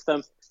his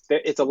system,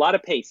 it's a lot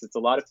of pace. It's a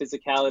lot of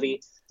physicality.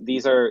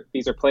 These are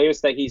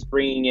players that he's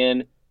bringing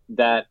in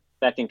that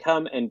can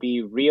come and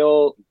be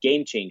real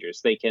game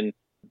changers. They can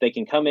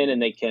come in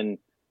and they can,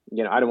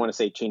 I don't want to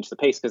say change the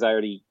pace because I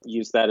already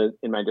used that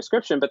in my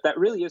description, but that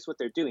really is what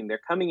they're doing.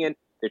 They're coming in,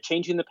 they're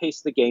changing the pace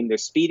of the game, they're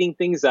speeding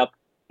things up,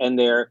 and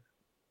they're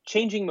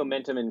changing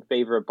momentum in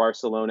favor of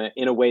Barcelona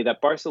in a way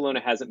that Barcelona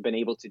hasn't been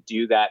able to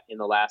do that in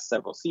the last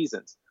several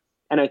seasons.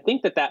 And I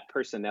think that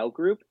personnel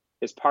group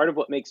is part of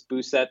what makes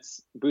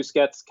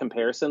Busquets'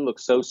 comparison look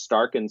so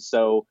stark and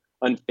so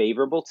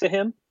unfavorable to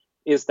him,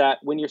 is that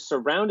when you're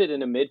surrounded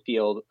in a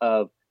midfield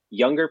of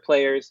younger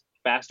players,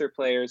 faster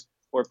players,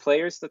 or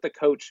players that the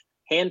coach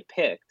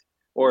handpicked,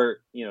 or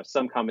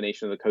some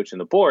combination of the coach and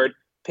the board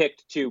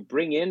picked to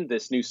bring in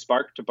this new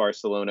spark to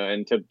Barcelona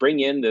and to bring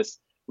in this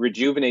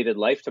rejuvenated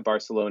life to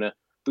Barcelona,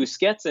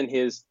 Busquets and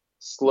his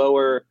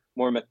slower,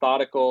 more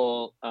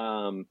methodical,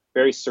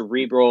 very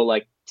cerebral,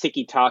 like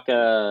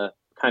tiki-taka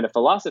kind of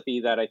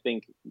philosophy that I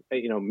think,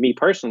 me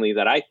personally,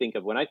 that I think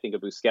of when I think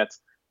of Busquets,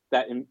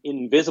 that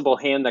invisible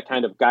hand that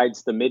kind of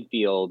guides the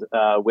midfield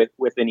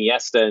with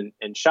Iniesta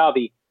and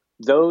Xavi,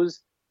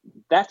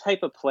 that type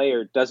of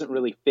player doesn't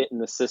really fit in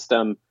the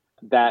system,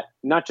 that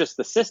not just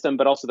the system,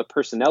 but also the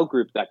personnel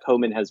group that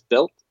Koeman has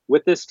built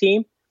with this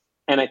team.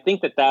 And I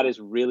think that is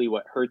really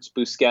what hurts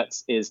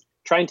Busquets, is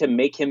trying to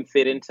make him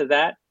fit into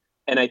that.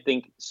 And I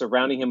think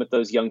surrounding him with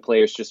those young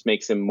players just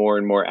makes him more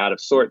and more out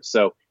of sorts.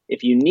 So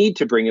if you need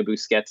to bring a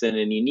Busquets in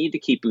and you need to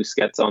keep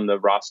Busquets on the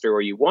roster,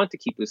 or you want to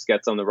keep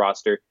Busquets on the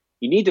roster,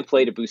 you need to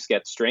play to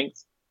Busquets'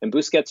 strengths. And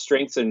Busquets'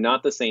 strengths are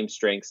not the same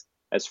strengths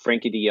as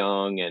Frankie de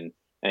Jong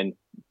and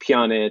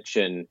Pjanic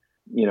and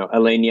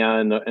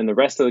Alenia and the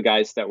rest of the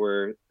guys that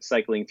were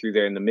cycling through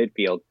there in the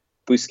midfield.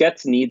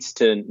 Busquets needs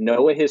to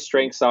know what his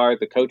strengths are.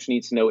 The coach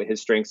needs to know what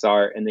his strengths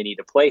are, and they need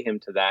to play him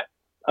to that.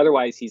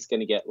 Otherwise, he's going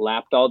to get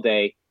lapped all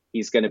day.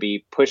 He's going to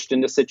be pushed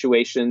into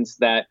situations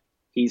that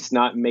he's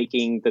not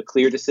making the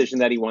clear decision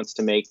that he wants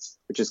to make,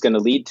 which is going to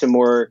lead to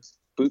more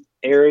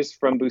errors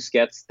from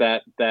Busquets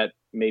that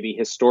maybe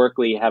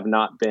historically have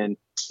not been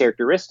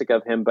characteristic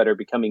of him, but are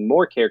becoming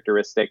more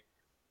characteristic.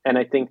 And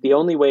I think the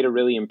only way to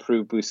really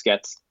improve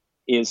Busquets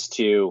is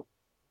to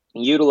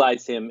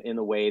utilize him in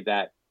a way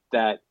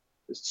that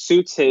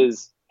suits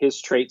his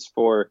traits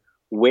for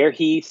where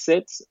he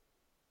sits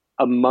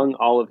among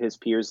all of his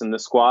peers in the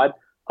squad.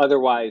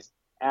 Otherwise,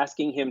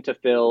 asking him to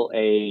fill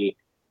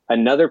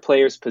another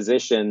player's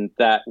position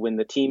that, when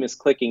the team is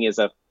clicking, is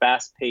a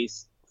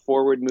fast-paced,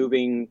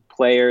 forward-moving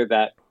player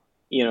that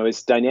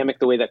is dynamic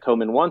the way that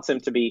Koeman wants him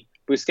to be,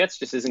 Busquets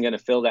just isn't going to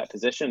fill that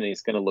position, and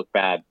he's going to look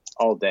bad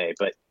all day.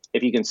 But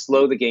if you can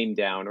slow the game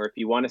down, or if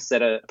you want to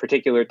set a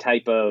particular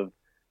type of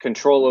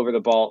control over the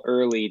ball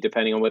early,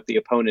 depending on what the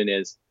opponent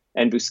is,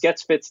 and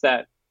Busquets fits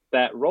that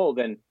role,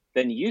 then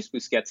use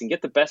Busquets and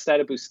get the best out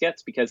of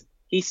Busquets, because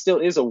he still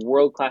is a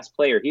world-class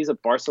player. He's a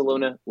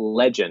Barcelona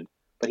legend,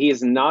 but he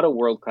is not a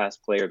world-class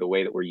player the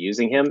way that we're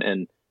using him,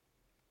 and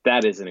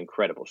that is an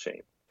incredible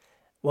shame.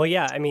 Well,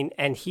 yeah, I mean,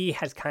 and he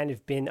has kind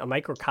of been a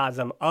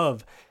microcosm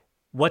of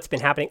what's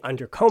been happening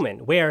under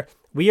Koeman, where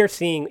we are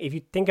seeing, if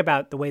you think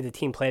about the way the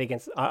team played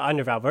against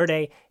under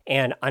Valverde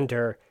and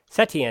under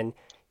Setien,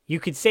 you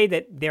could say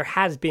that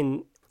there's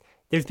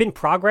been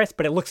progress,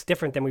 but it looks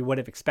different than we would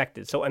have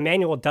expected. So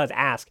Emmanuel does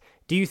ask,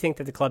 do you think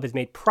that the club has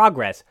made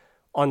progress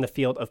on the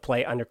field of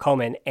play under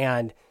Koeman?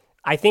 And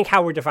I think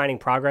how we're defining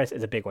progress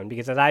is a big one,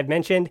 because as I've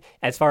mentioned,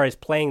 as far as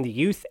playing the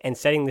youth and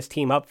setting this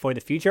team up for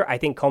the future, I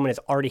think Koeman has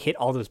already hit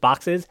all those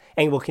boxes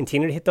and will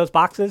continue to hit those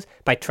boxes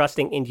by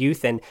trusting in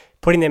youth and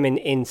putting them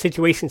in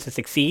situations to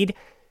succeed.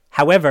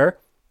 However,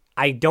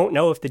 I don't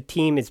know if the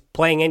team is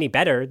playing any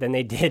better than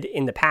they did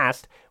in the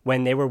past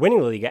when they were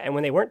winning La Liga and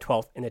when they weren't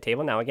 12th in the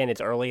table. Now, again,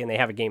 it's early and they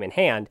have a game in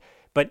hand.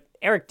 But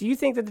Eric, do you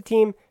think that the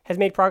team has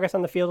made progress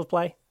on the field of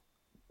play?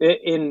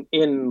 In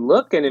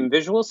look and in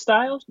visual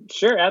style,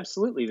 sure,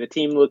 absolutely. The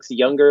team looks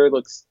younger,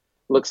 looks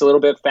a little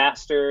bit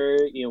faster.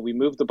 We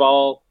move the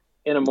ball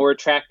in a more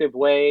attractive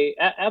way.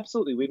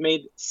 Absolutely, we've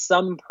made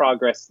some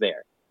progress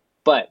there.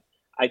 But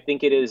I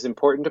think it is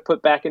important to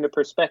put back into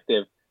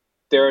perspective,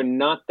 there are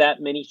not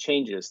that many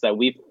changes that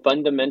we've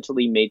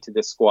fundamentally made to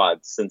the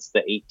squad since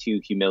the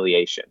 8-2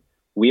 humiliation.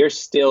 We are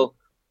still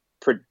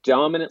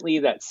predominantly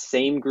that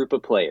same group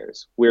of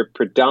players. We're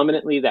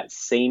predominantly that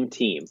same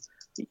team.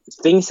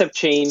 Things have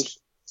changed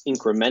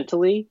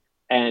incrementally,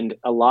 and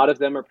a lot of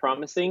them are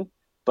promising,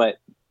 but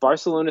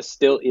Barcelona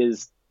still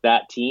is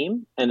that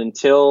team. And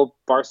until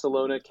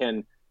Barcelona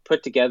can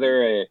put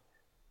together a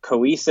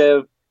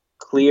cohesive,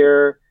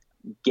 clear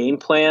game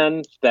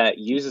plan that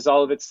uses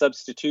all of its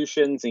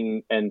substitutions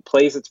and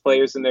plays its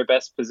players in their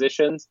best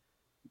positions,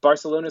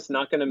 Barcelona's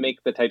not going to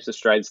make the types of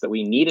strides that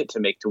we need it to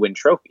make to win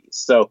trophies.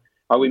 So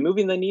are we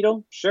moving the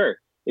needle? Sure.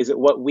 Is it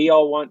what we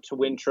all want to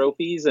win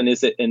trophies? And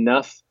is it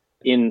enough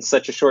in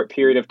such a short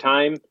period of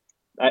time,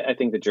 I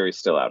think the jury's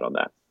still out on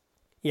that.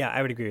 Yeah,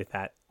 I would agree with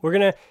that. We're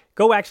going to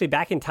go actually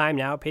back in time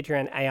now.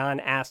 Patreon Ayan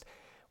asked,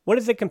 what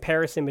is the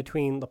comparison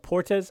between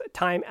Laporta's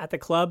time at the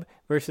club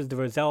versus the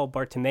Rosell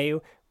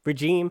Bartomeu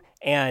regime?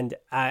 And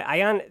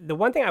Ayan, the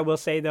one thing I will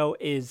say, though,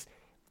 is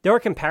there are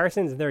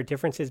comparisons and there are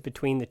differences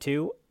between the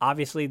two.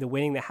 Obviously, the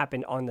winning that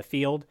happened on the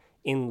field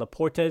in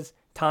Laporta's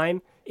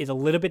time is a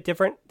little bit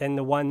different than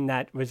the one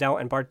that Rosell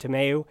and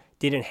Bartomeu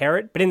did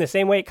inherit. But in the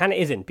same way, it kind of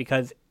isn't,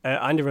 because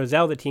under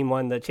Rosell, the team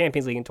won the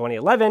Champions League in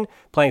 2011,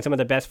 playing some of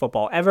the best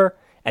football ever.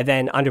 And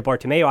then under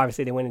Bartomeu,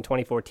 obviously they win in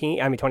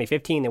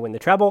 2015, they win the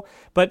treble.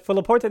 But for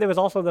Laporta, there was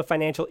also the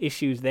financial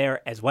issues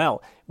there as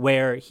well,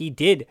 where he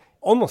did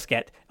almost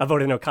get a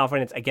vote of no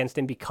confidence against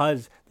him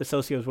because the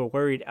socios were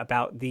worried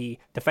about the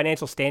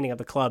financial standing of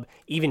the club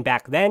even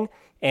back then.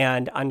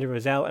 And under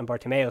Rosell and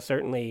Bartomeu,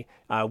 certainly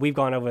we've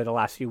gone over the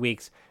last few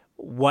weeks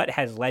what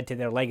has led to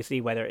their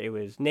legacy, whether it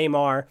was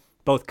Neymar,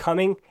 both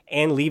coming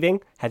and leaving,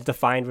 has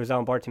defined Rosell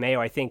and Bartomeu,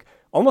 I think,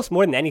 almost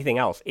more than anything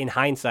else, in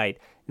hindsight,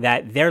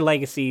 that their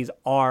legacies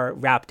are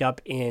wrapped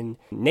up in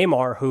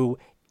Neymar, who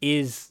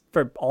is,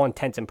 for all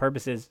intents and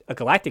purposes, a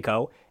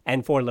Galactico.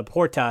 And for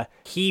Laporta,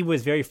 he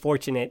was very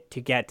fortunate to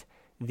get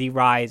the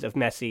rise of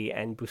Messi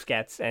and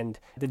Busquets and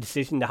the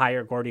decision to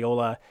hire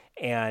Guardiola.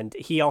 And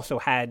he also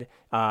had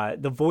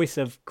the voice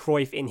of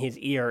Cruyff in his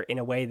ear in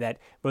a way that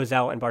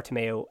Rosell and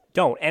Bartomeu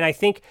don't. And I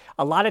think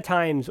a lot of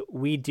times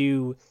we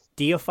do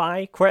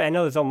deify Cruyff. I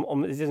know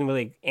this isn't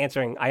really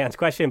answering Ayan's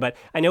question, but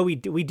I know we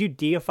do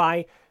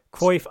deify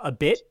Cruyff a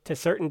bit to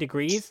certain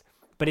degrees.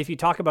 But if you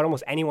talk about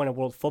almost anyone in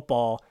world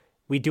football,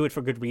 we do it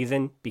for good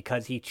reason,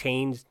 because he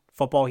changed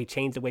football. He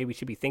changed the way we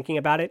should be thinking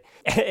about it.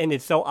 And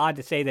it's so odd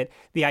to say that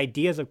the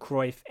ideas of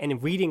Cruyff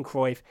and reading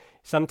Cruyff,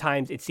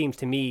 sometimes it seems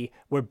to me,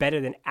 were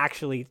better than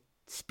actually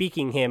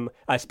speaking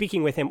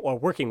with him or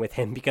working with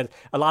him, because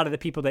a lot of the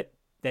people that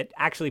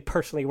actually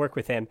personally work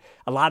with him,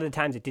 a lot of the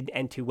times it didn't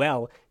end too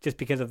well just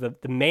because of the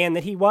man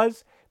that he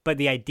was, but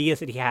the ideas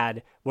that he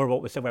had were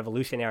what was so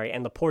revolutionary.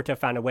 And Laporta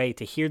found a way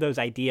to hear those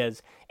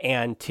ideas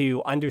and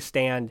to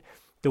understand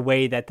the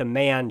way that the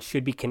man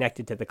should be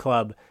connected to the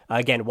club,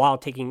 again, while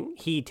taking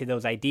heed to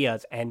those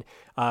ideas. And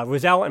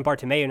Rosell and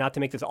Bartomeu, not to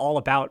make this all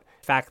about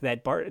the fact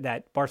that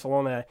that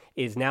Barcelona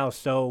is now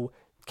so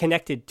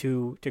connected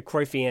to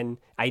Cruyffian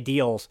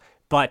ideals,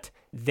 but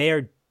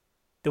the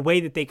way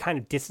that they kind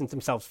of distance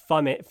themselves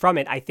from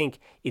it, I think,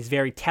 is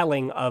very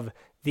telling of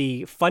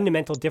the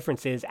fundamental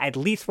differences, at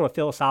least from a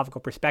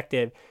philosophical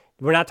perspective.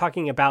 We're not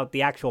talking about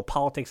the actual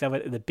politics of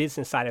it, the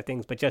business side of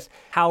things, but just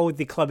how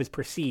the club is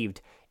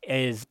perceived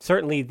is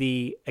certainly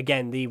the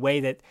way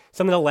that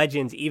some of the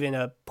legends,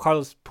 even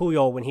Carlos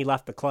Puyol when he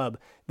left the club,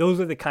 those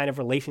are the kind of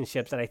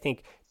relationships that I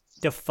think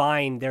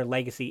define their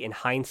legacy in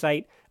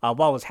hindsight.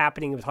 While it was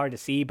happening, it was hard to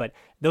see, but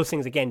those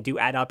things, again, do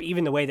add up.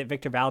 Even the way that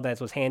Victor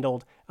Valdez was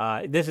handled.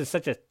 This is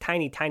such a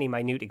tiny,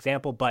 minute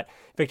example, but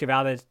Victor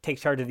Valdez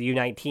takes charge of the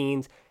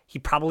U19s. He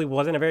probably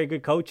wasn't a very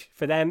good coach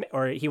for them,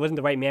 or he wasn't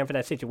the right man for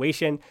that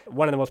situation.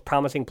 One of the most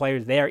promising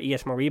players there,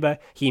 ES Moriba,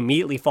 he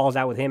immediately falls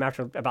out with him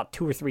after about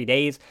 2 or 3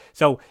 days.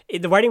 So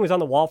the writing was on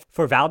the wall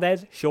for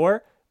Valdez,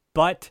 sure,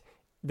 but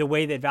the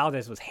way that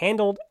Valdez was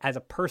handled as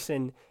a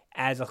person,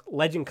 as a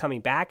legend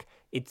coming back,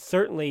 it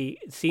certainly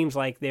seems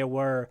like there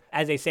were,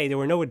 as they say, there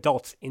were no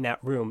adults in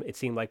that room, it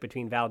seemed like,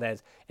 between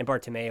Valdez and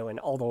Bartomeu and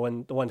all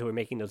the ones who were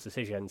making those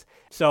decisions.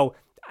 So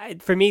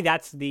for me,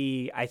 that's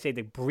the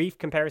brief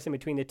comparison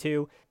between the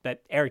two.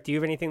 But Eric, do you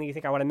have anything that you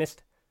think I would have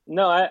missed?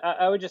 No,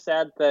 I would just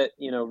add that,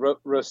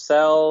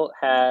 Rosell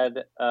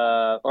had,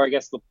 or I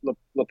guess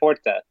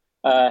Laporta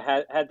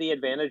had the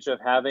advantage of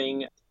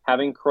having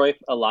Cruyff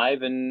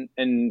alive and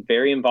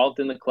very involved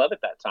in the club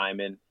at that time.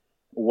 And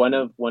one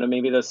of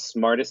maybe the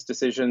smartest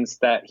decisions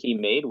that he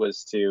made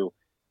was to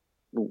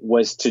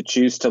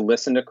choose to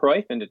listen to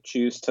Cruyff and to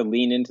choose to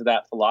lean into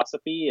that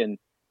philosophy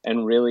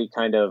and really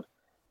kind of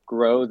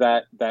grow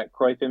that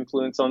Cruyff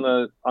influence on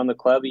the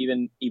club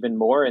even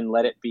more, and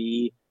let it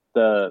be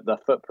the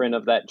footprint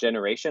of that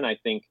generation. I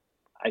think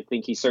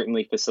he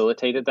certainly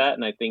facilitated that,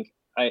 and I think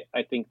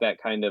that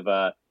kind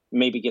of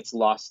maybe gets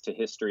lost to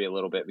history a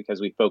little bit because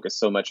we focus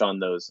so much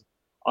on those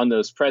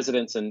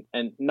presidents and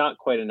not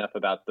quite enough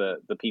about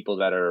the people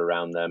that are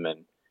around them.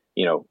 And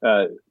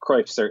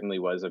Cruyff certainly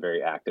was a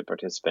very active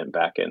participant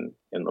back in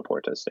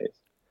Laporta's days.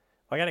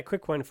 I got a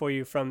quick one for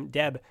you from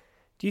Deb.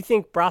 Do you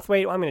think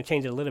Braithwaite, I'm going to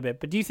change it a little bit,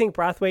 but do you think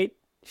Braithwaite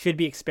should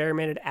be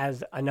experimented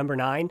as a number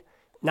 9?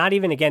 Not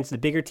even against the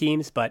bigger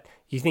teams, but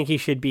do you think he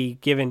should be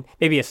given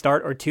maybe a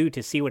start or two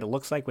to see what it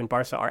looks like when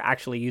Barca are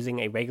actually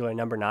using a regular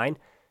number 9?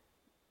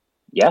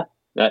 Yeah,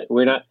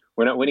 we're not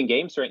winning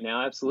games right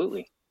now.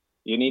 Absolutely.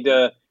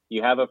 You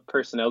have a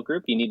personnel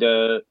group. You need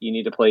to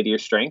play to your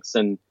strengths.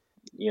 And,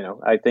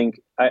 I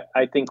think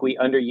we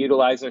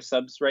underutilize our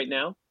subs right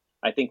now.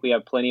 I think we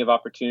have plenty of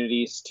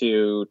opportunities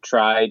to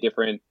try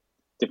different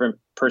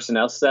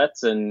personnel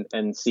sets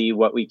and see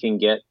what we can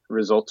get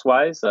results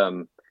wise.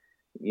 I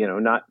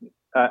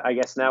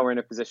guess now we're in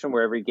a position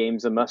where every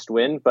game's a must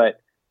win, but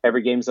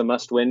every game's a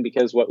must win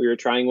because what we were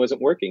trying wasn't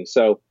working.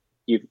 So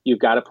you've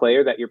got a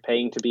player that you're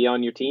paying to be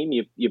on your team.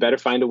 You better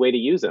find a way to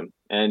use him,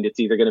 and it's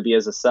either going to be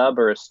as a sub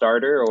or a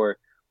starter, or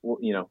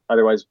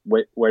otherwise,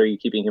 what are you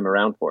keeping him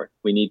around for?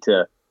 We need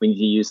to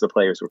use the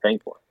players we're paying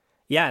for.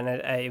 Yeah, and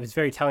it was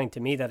very telling to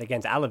me that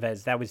against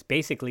Alaves, that was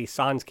basically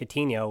Sans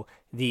Coutinho,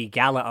 the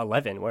Gala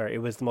 11, where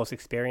it was the most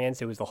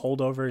experienced, it was the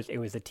holdovers, it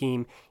was the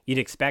team you'd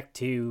expect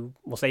to,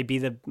 we'll say, be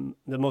the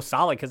most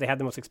solid because they had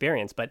the most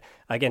experience. But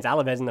against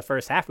Alaves in the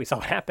first half, we saw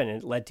what happened,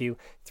 and it led to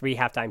 3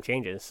 halftime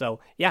changes. So,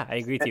 yeah, I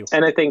agree with you.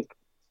 And I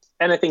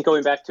think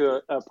going back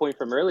to a point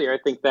from earlier, I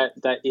think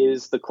that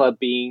is the club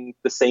being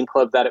the same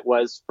club that it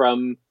was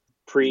from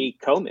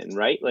pre-Koeman,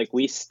 right? Like,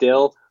 we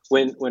still...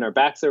 When our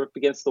backs are up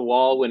against the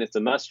wall, when it's a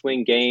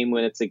must-win game,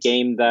 when it's a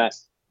game that,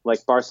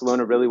 like,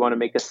 Barcelona really want to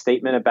make a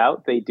statement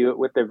about, they do it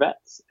with their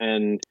vets.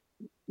 And,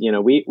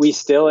 we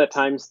still at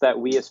times that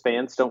we as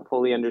fans don't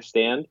fully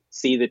understand,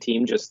 see the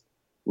team just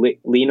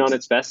lean on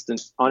its best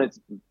and on its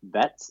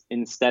vets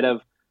instead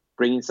of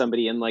bringing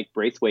somebody in like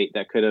Braithwaite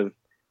that could have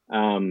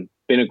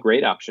been a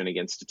great option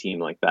against a team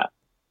like that.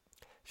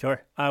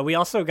 Sure. We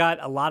also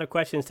got a lot of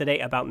questions today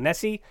about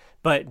Messi,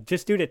 but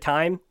just due to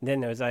time,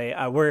 then there's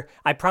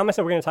I promise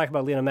that we're going to talk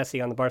about Lionel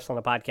Messi on the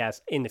Barcelona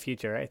podcast in the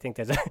future. I think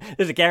there's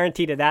a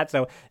guarantee to that.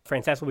 So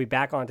Francesc will be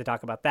back on to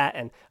talk about that.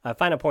 And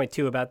final point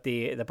too about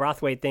the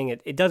Braithwaite thing.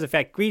 It does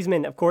affect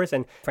Griezmann, of course,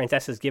 and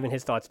Francesc has given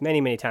his thoughts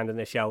many, many times on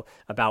the show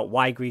about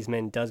why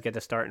Griezmann does get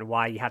to start and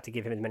why you have to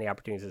give him as many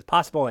opportunities as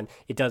possible. And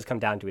it does come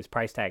down to his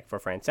price tag for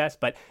Francesc.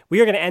 But we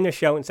are going to end the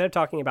show, instead of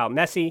talking about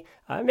Messi,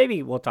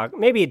 maybe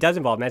it does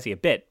involve Messi a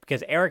bit,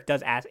 because Eric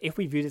does ask if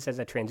we view this as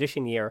a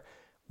transition year,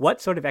 what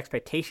sort of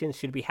expectations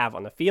should we have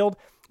on the field?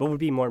 What would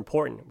be more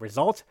important,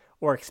 results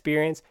or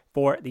experience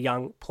for the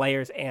young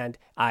players? And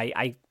Eric,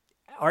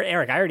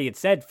 I already had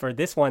said for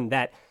this one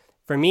that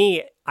for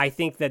me, I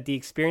think that the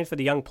experience for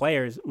the young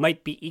players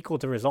might be equal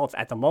to results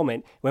at the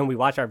moment when we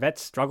watch our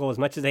vets struggle as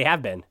much as they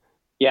have been.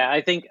 Yeah,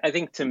 I think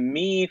to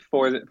me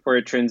for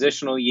a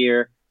transitional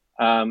year,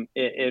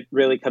 it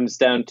really comes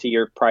down to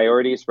your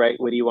priorities, right?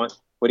 What do you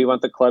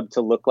want the club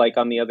to look like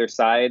on the other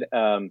side?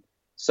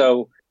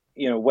 So,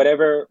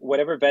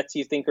 whatever vets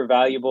you think are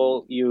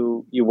valuable,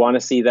 you want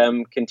to see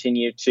them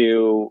continue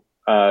to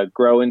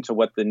grow into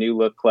what the new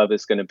look club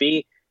is going to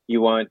be.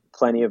 You want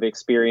plenty of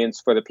experience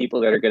for the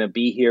people that are going to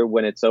be here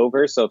when it's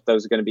over. So if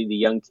those are going to be the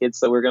young kids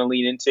that we're going to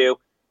lean into,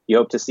 you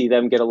hope to see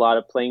them get a lot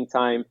of playing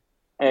time.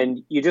 And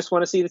you just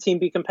want to see the team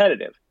be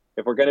competitive.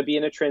 If we're going to be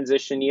in a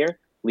transition year,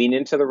 lean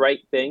into the right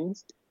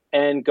things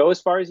and go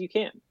as far as you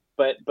can.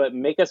 But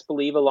make us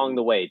believe along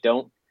the way.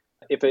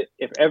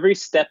 If every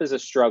step is a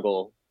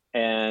struggle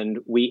and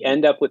we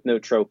end up with no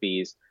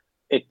trophies,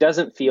 it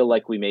doesn't feel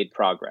like we made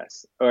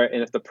progress.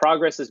 And if the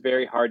progress is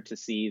very hard to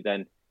see,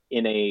 then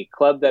in a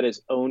club that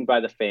is owned by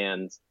the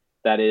fans,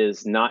 that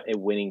is not a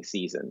winning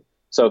season.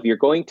 So if you're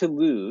going to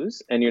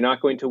lose and you're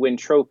not going to win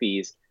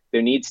trophies,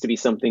 there needs to be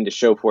something to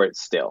show for it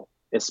still,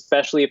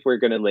 especially if we're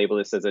going to label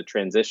this as a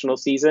transitional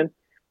season.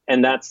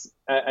 And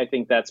I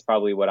think that's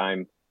probably what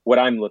I'm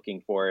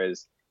looking for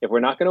is, if we're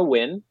not going to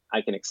win,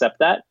 I can accept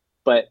that,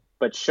 but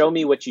show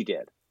me what you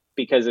did.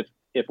 Because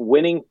if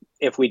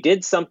we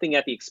did something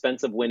at the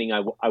expense of winning,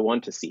 I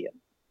want to see it,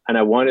 and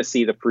I want to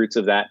see the fruits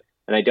of that.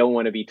 And I don't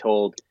want to be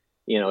told,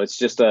 it's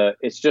just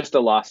a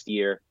lost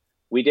year.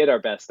 We did our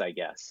best, I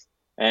guess,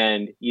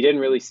 and you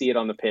didn't really see it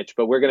on the pitch,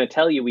 but we're going to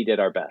tell you we did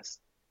our best.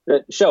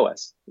 Show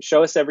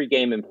us every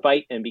game and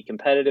fight and be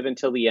competitive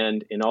until the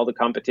end in all the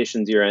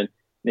competitions you're in.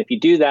 And if you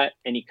do that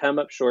and you come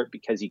up short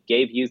because you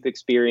gave youth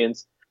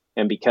experience,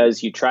 and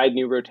because you tried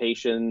new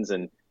rotations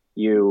and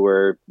you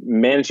were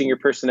managing your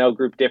personnel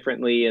group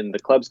differently, and the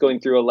club's going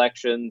through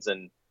elections,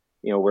 and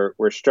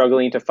we're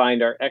struggling to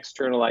find our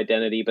external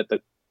identity,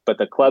 but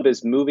the club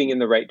is moving in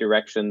the right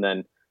direction,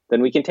 then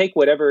we can take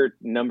whatever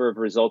number of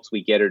results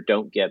we get or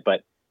don't get,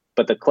 but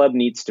the club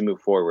needs to move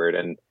forward,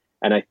 and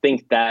I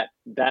think that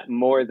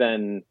more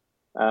than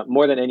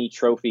any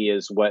trophy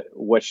is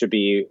what should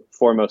be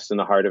foremost in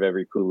the heart of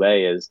every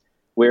Poulet is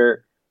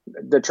where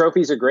the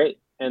trophies are great.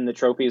 And the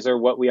trophies are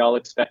what we all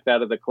expect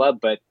out of the club.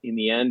 But in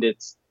the end,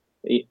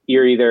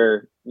 you're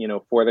either,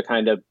 for the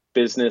kind of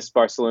business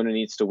Barcelona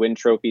needs to win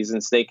trophies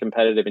and stay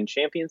competitive in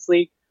Champions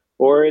League,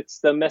 or it's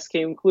the Mes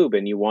que un club,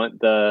 and you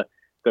want the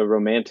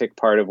romantic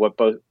part of what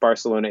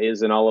Barcelona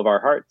is in all of our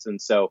hearts.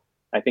 And so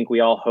I think we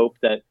all hope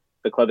that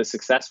the club is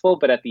successful,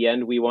 but at the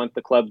end, we want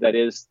the club that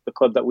is the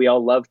club that we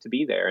all love to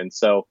be there. And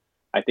so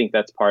I think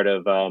that's part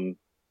of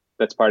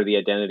the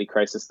identity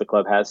crisis the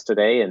club has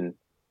today. And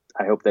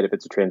I hope that if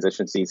it's a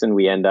transition season,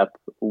 we end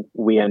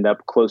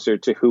up closer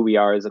to who we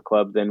are as a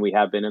club than we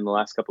have been in the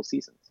last couple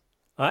seasons.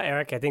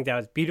 Eric, I think that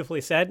was beautifully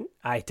said.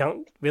 I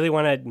don't really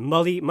want to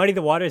muddy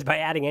the waters by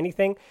adding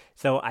anything.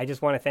 So I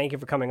just want to thank you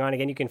for coming on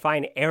again. You can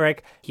find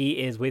Eric. He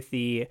is with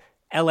the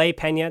LA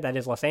Peña, that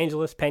is Los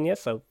Angeles Peña.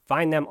 So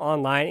find them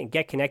online and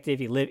get connected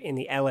if you live in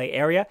the LA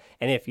area.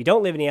 And if you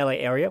don't live in the LA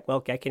area, well,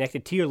 get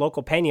connected to your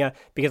local Peña,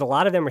 because a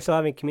lot of them are still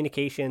having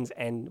communications,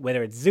 and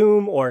whether it's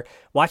Zoom or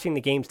watching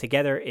the games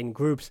together in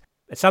groups,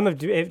 Some have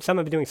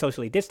been doing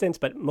socially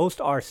distanced, but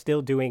most are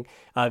still doing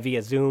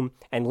via Zoom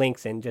and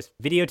links and just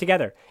video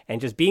together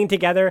and just being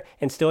together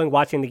and still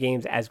watching the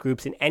games as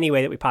groups in any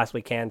way that we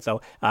possibly can.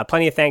 So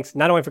plenty of thanks,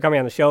 not only for coming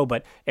on the show,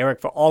 but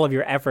Eric, for all of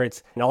your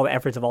efforts and all the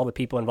efforts of all the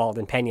people involved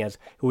in Peñas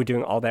who are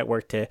doing all that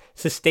work to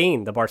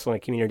sustain the Barcelona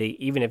community,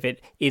 even if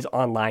it is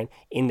online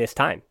in this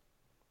time.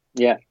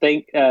 Yeah,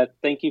 thank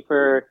you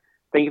for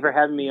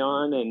having me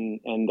on,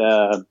 and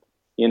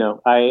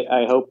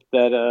I hope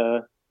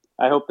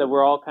that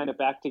we're all kind of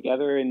back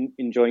together and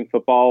enjoying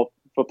football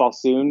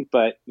soon.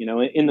 But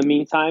in the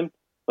meantime,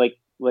 like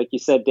you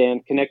said, Dan,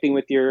 connecting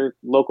with your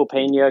local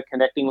Peña,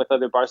 connecting with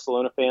other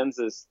Barcelona fans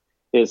is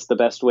the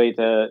best way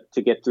to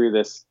get through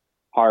this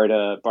hard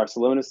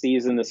Barcelona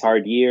season, this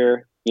hard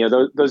year.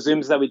 Those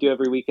Zooms that we do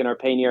every week in our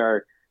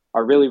Peña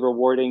are really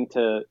rewarding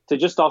to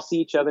just all see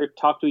each other,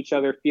 talk to each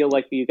other, feel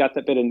like you got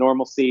that bit of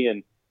normalcy.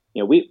 And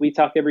we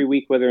talk every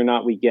week whether or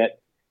not we get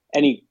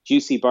any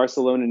juicy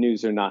Barcelona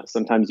news or not.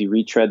 Sometimes you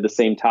retread the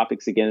same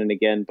topics again and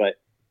again, but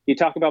you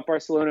talk about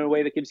Barcelona in a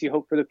way that gives you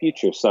hope for the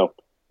future. So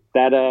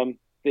that's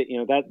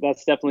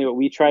definitely what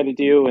we try to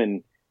do.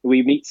 And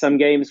we meet some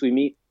games,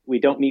 we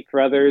don't meet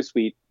for others.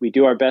 We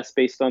do our best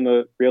based on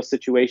the real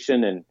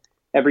situation, and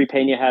every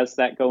Peña has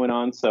that going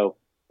on. So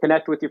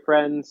connect with your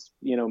friends,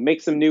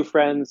 make some new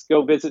friends,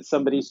 go visit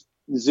somebody's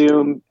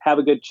Zoom, have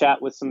a good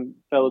chat with some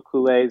fellow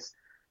Culés.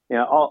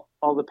 All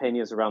the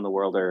Peñas around the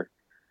world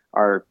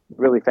are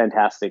really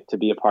fantastic to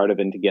be a part of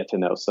and to get to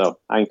know. So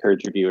I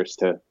encourage your viewers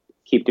to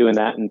keep doing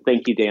that. And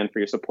thank you, Dan, for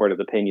your support of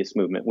the Peñas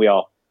movement. We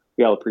all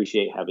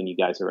appreciate having you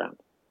guys around.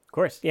 Of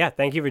course. Yeah.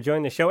 Thank you for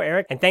joining the show,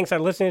 Eric. And thanks our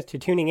listeners to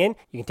tuning in.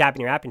 You can tap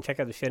in your app and check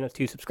out the show notes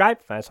to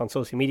subscribe. Find us on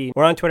social media.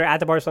 We're on Twitter at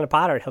the Barcelona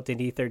Pod or at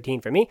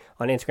HiltonD13 for me.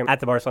 On Instagram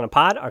at the Barcelona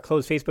Pod. Our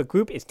closed Facebook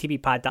group is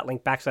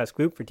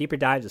tbpod.link/group for deeper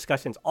dives,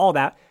 discussions, all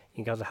that.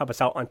 You can also help us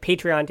out on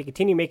Patreon to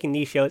continue making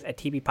these shows at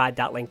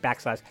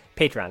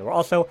tbpod.link/Patreon. We're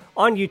also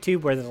on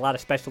YouTube, where there's a lot of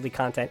specialty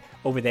content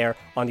over there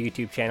on the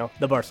YouTube channel,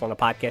 The Barcelona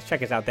Podcast.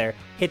 Check us out there.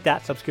 Hit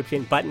that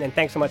subscription button. And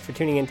thanks so much for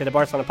tuning in to The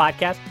Barcelona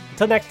Podcast.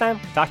 Until next time,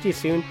 talk to you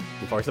soon.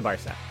 And Forza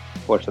Barça.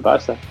 Forza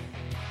Barça.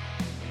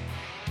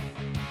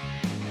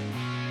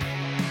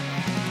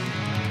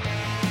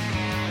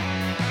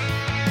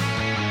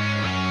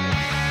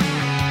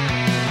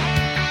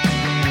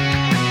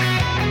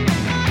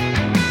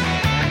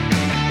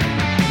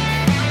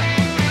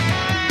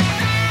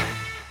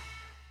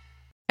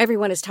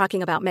 Everyone is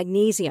talking about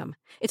magnesium.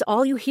 It's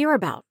all you hear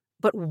about.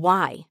 But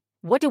why?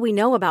 What do we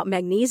know about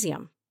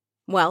magnesium?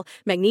 Well,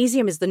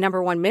 magnesium is the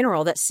number one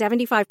mineral that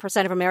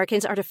 75% of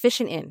Americans are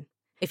deficient in.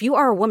 If you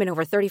are a woman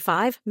over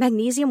 35,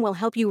 magnesium will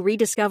help you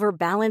rediscover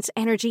balance,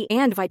 energy,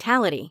 and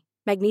vitality.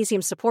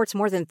 Magnesium supports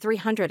more than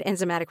 300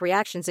 enzymatic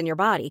reactions in your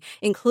body,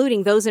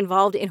 including those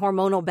involved in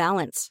hormonal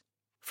balance.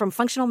 From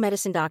functional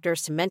medicine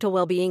doctors to mental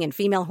well-being and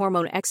female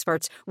hormone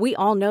experts, we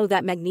all know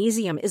that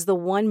magnesium is the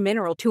one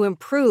mineral to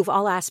improve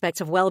all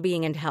aspects of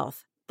well-being and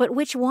health. But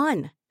which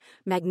one?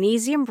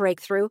 Magnesium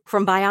Breakthrough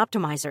from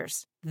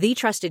Bioptimizers, the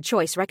trusted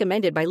choice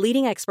recommended by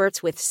leading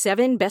experts with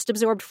 7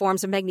 best-absorbed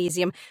forms of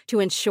magnesium to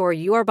ensure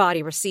your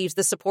body receives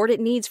the support it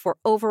needs for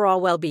overall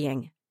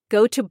well-being.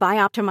 Go to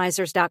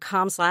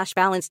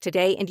bioptimizers.com/balance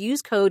today and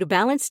use code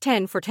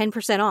BALANCE10 for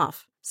 10%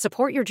 off.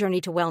 Support your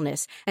journey to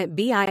wellness at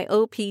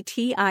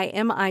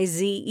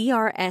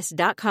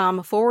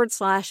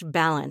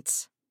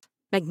bioptimizers.com/balance.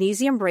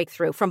 Magnesium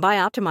Breakthrough from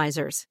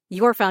Bioptimizers,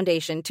 your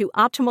foundation to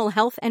optimal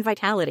health and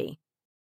vitality.